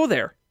 Why do I go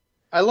there?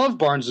 I love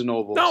Barnes &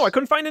 Noble. No, I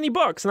couldn't find any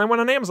books, and I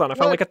went on Amazon. I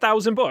found like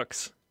 1,000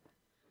 books.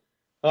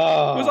 It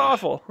was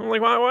awful. I'm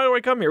like, why do I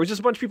come here? It was just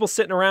a bunch of people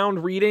sitting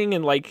around reading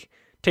and like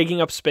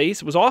taking up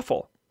space. It was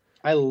awful.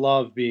 I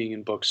love being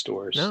in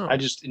bookstores. No. I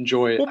just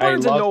enjoy it. Well,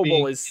 Barnes & Noble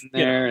being is in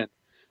there, and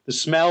the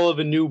smell of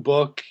a new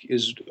book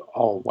is,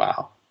 oh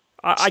wow.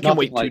 I can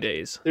wait 2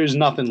 days. There's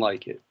nothing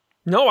like it.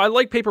 No, I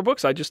like paper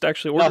books. I just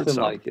actually ordered Nothing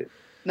some. like it.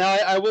 Now,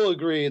 I will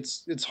agree.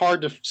 It's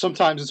hard to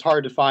sometimes it's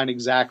hard to find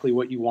exactly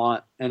what you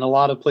want, and a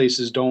lot of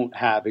places don't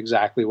have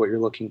exactly what you're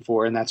looking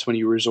for, and that's when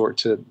you resort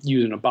to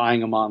buying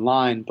them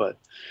online. But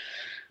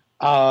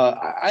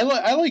I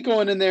like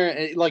going in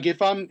there. Like if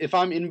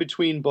I'm in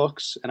between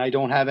books and I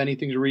don't have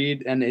anything to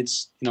read, and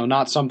it's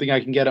not something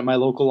I can get at my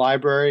local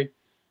library.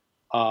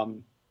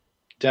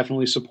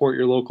 Definitely support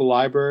your local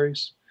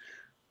libraries.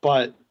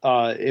 But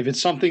if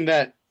it's something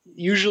that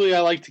usually I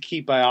like to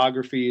keep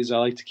biographies, I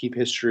like to keep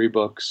history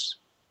books.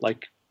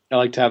 Like I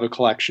like to have a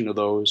collection of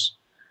those.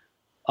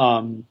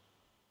 But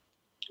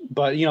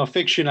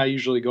fiction I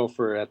usually go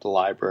for at the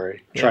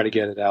library. Try to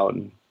get it out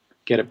and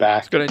get it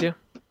back. That's a good idea.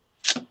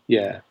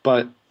 Yeah,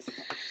 but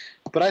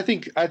I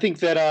think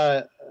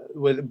that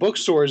with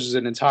bookstores is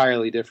an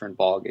entirely different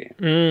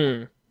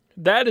ballgame.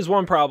 That is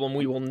one problem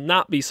we will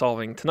not be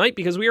solving tonight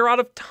because we are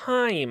out of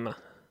time.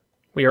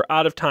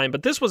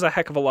 But this was a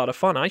heck of a lot of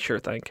fun, I sure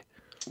think.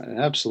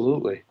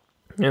 Absolutely.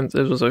 And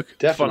it was a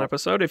fun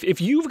episode.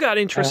 If you've got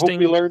interesting... I hope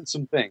we learned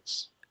some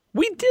things.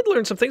 We did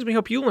learn some things. We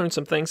hope you learned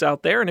some things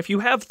out there. And if you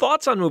have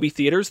thoughts on movie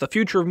theaters, the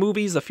future of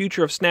movies, the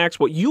future of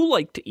snacks, what you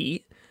like to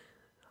eat,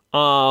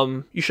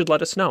 you should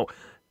let us know.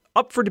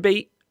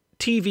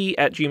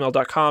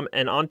 upfordebatetv@gmail.com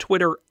and on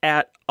Twitter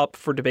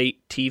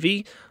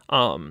 @upfordebatetv.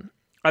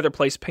 Either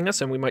place, ping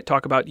us, and we might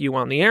talk about you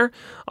on the air.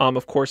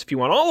 Of course, if you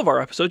want all of our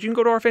episodes, you can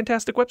go to our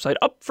fantastic website,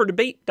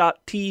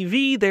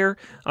 upfordebate.tv. There,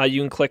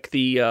 you can click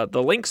the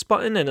links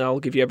button, and it'll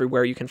give you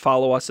everywhere you can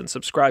follow us and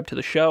subscribe to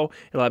the show.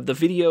 It'll have the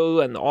video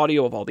and the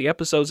audio of all the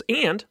episodes.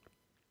 And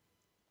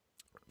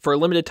for a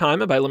limited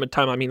time, and by limited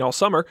time, I mean all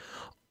summer,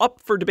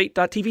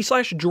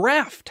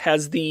 upfordebate.tv/draft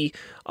has the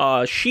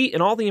sheet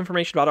and all the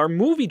information about our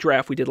movie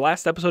draft we did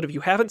last episode. If you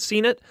haven't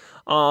seen it,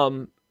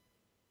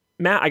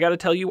 Matt, I got to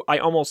tell you, I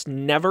almost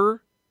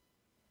never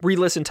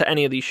re-listen to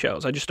any of these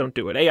shows. I just don't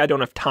do it. A, I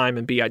don't have time,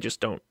 and B, I just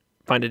don't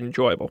find it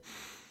enjoyable.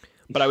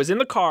 But I was in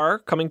the car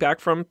coming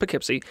back from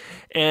Poughkeepsie,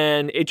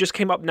 and it just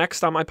came up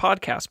next on my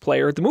podcast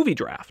player, the movie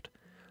draft.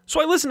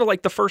 So I listened to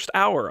like the first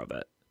hour of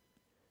it.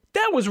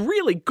 That was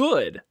really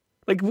good.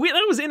 Like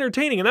that was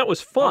entertaining and that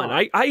was fun.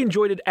 Oh. I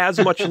enjoyed it as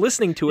much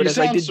listening to it as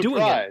I did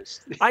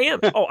surprised. doing it. I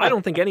am. Oh, I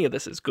don't think any of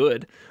this is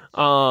good.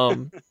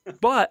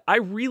 But I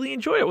really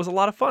enjoyed it. It was a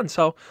lot of fun.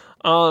 So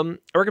I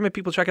recommend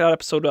people check out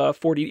episode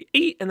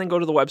 48 and then go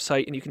to the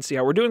website and you can see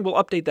how we're doing. We'll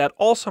update that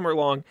all summer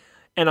long.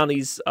 And on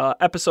these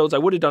episodes, I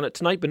would have done it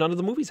tonight, but none of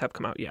the movies have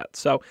come out yet.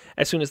 So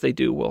as soon as they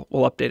do,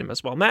 we'll update them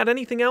as well. Matt,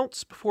 anything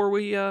else before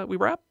we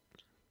wrap?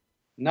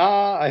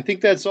 Nah, I think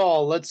that's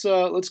all. Let's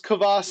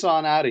kvass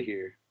on out of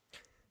here.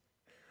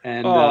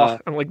 And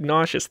I'm like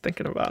nauseous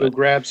thinking about go it.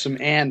 grab some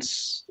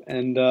ants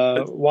and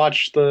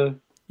watch the.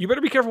 You better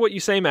be careful what you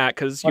say, Matt,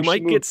 because you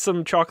might get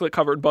some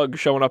chocolate-covered bugs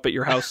showing up at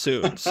your house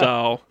soon.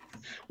 So,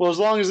 well, as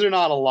long as they're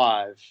not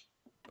alive,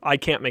 I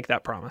can't make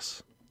that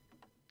promise.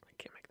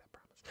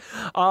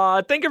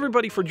 Thank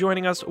everybody for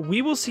joining us.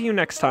 We will see you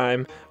next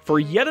time for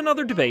yet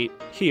another debate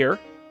here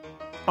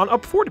on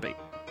Up for Debate.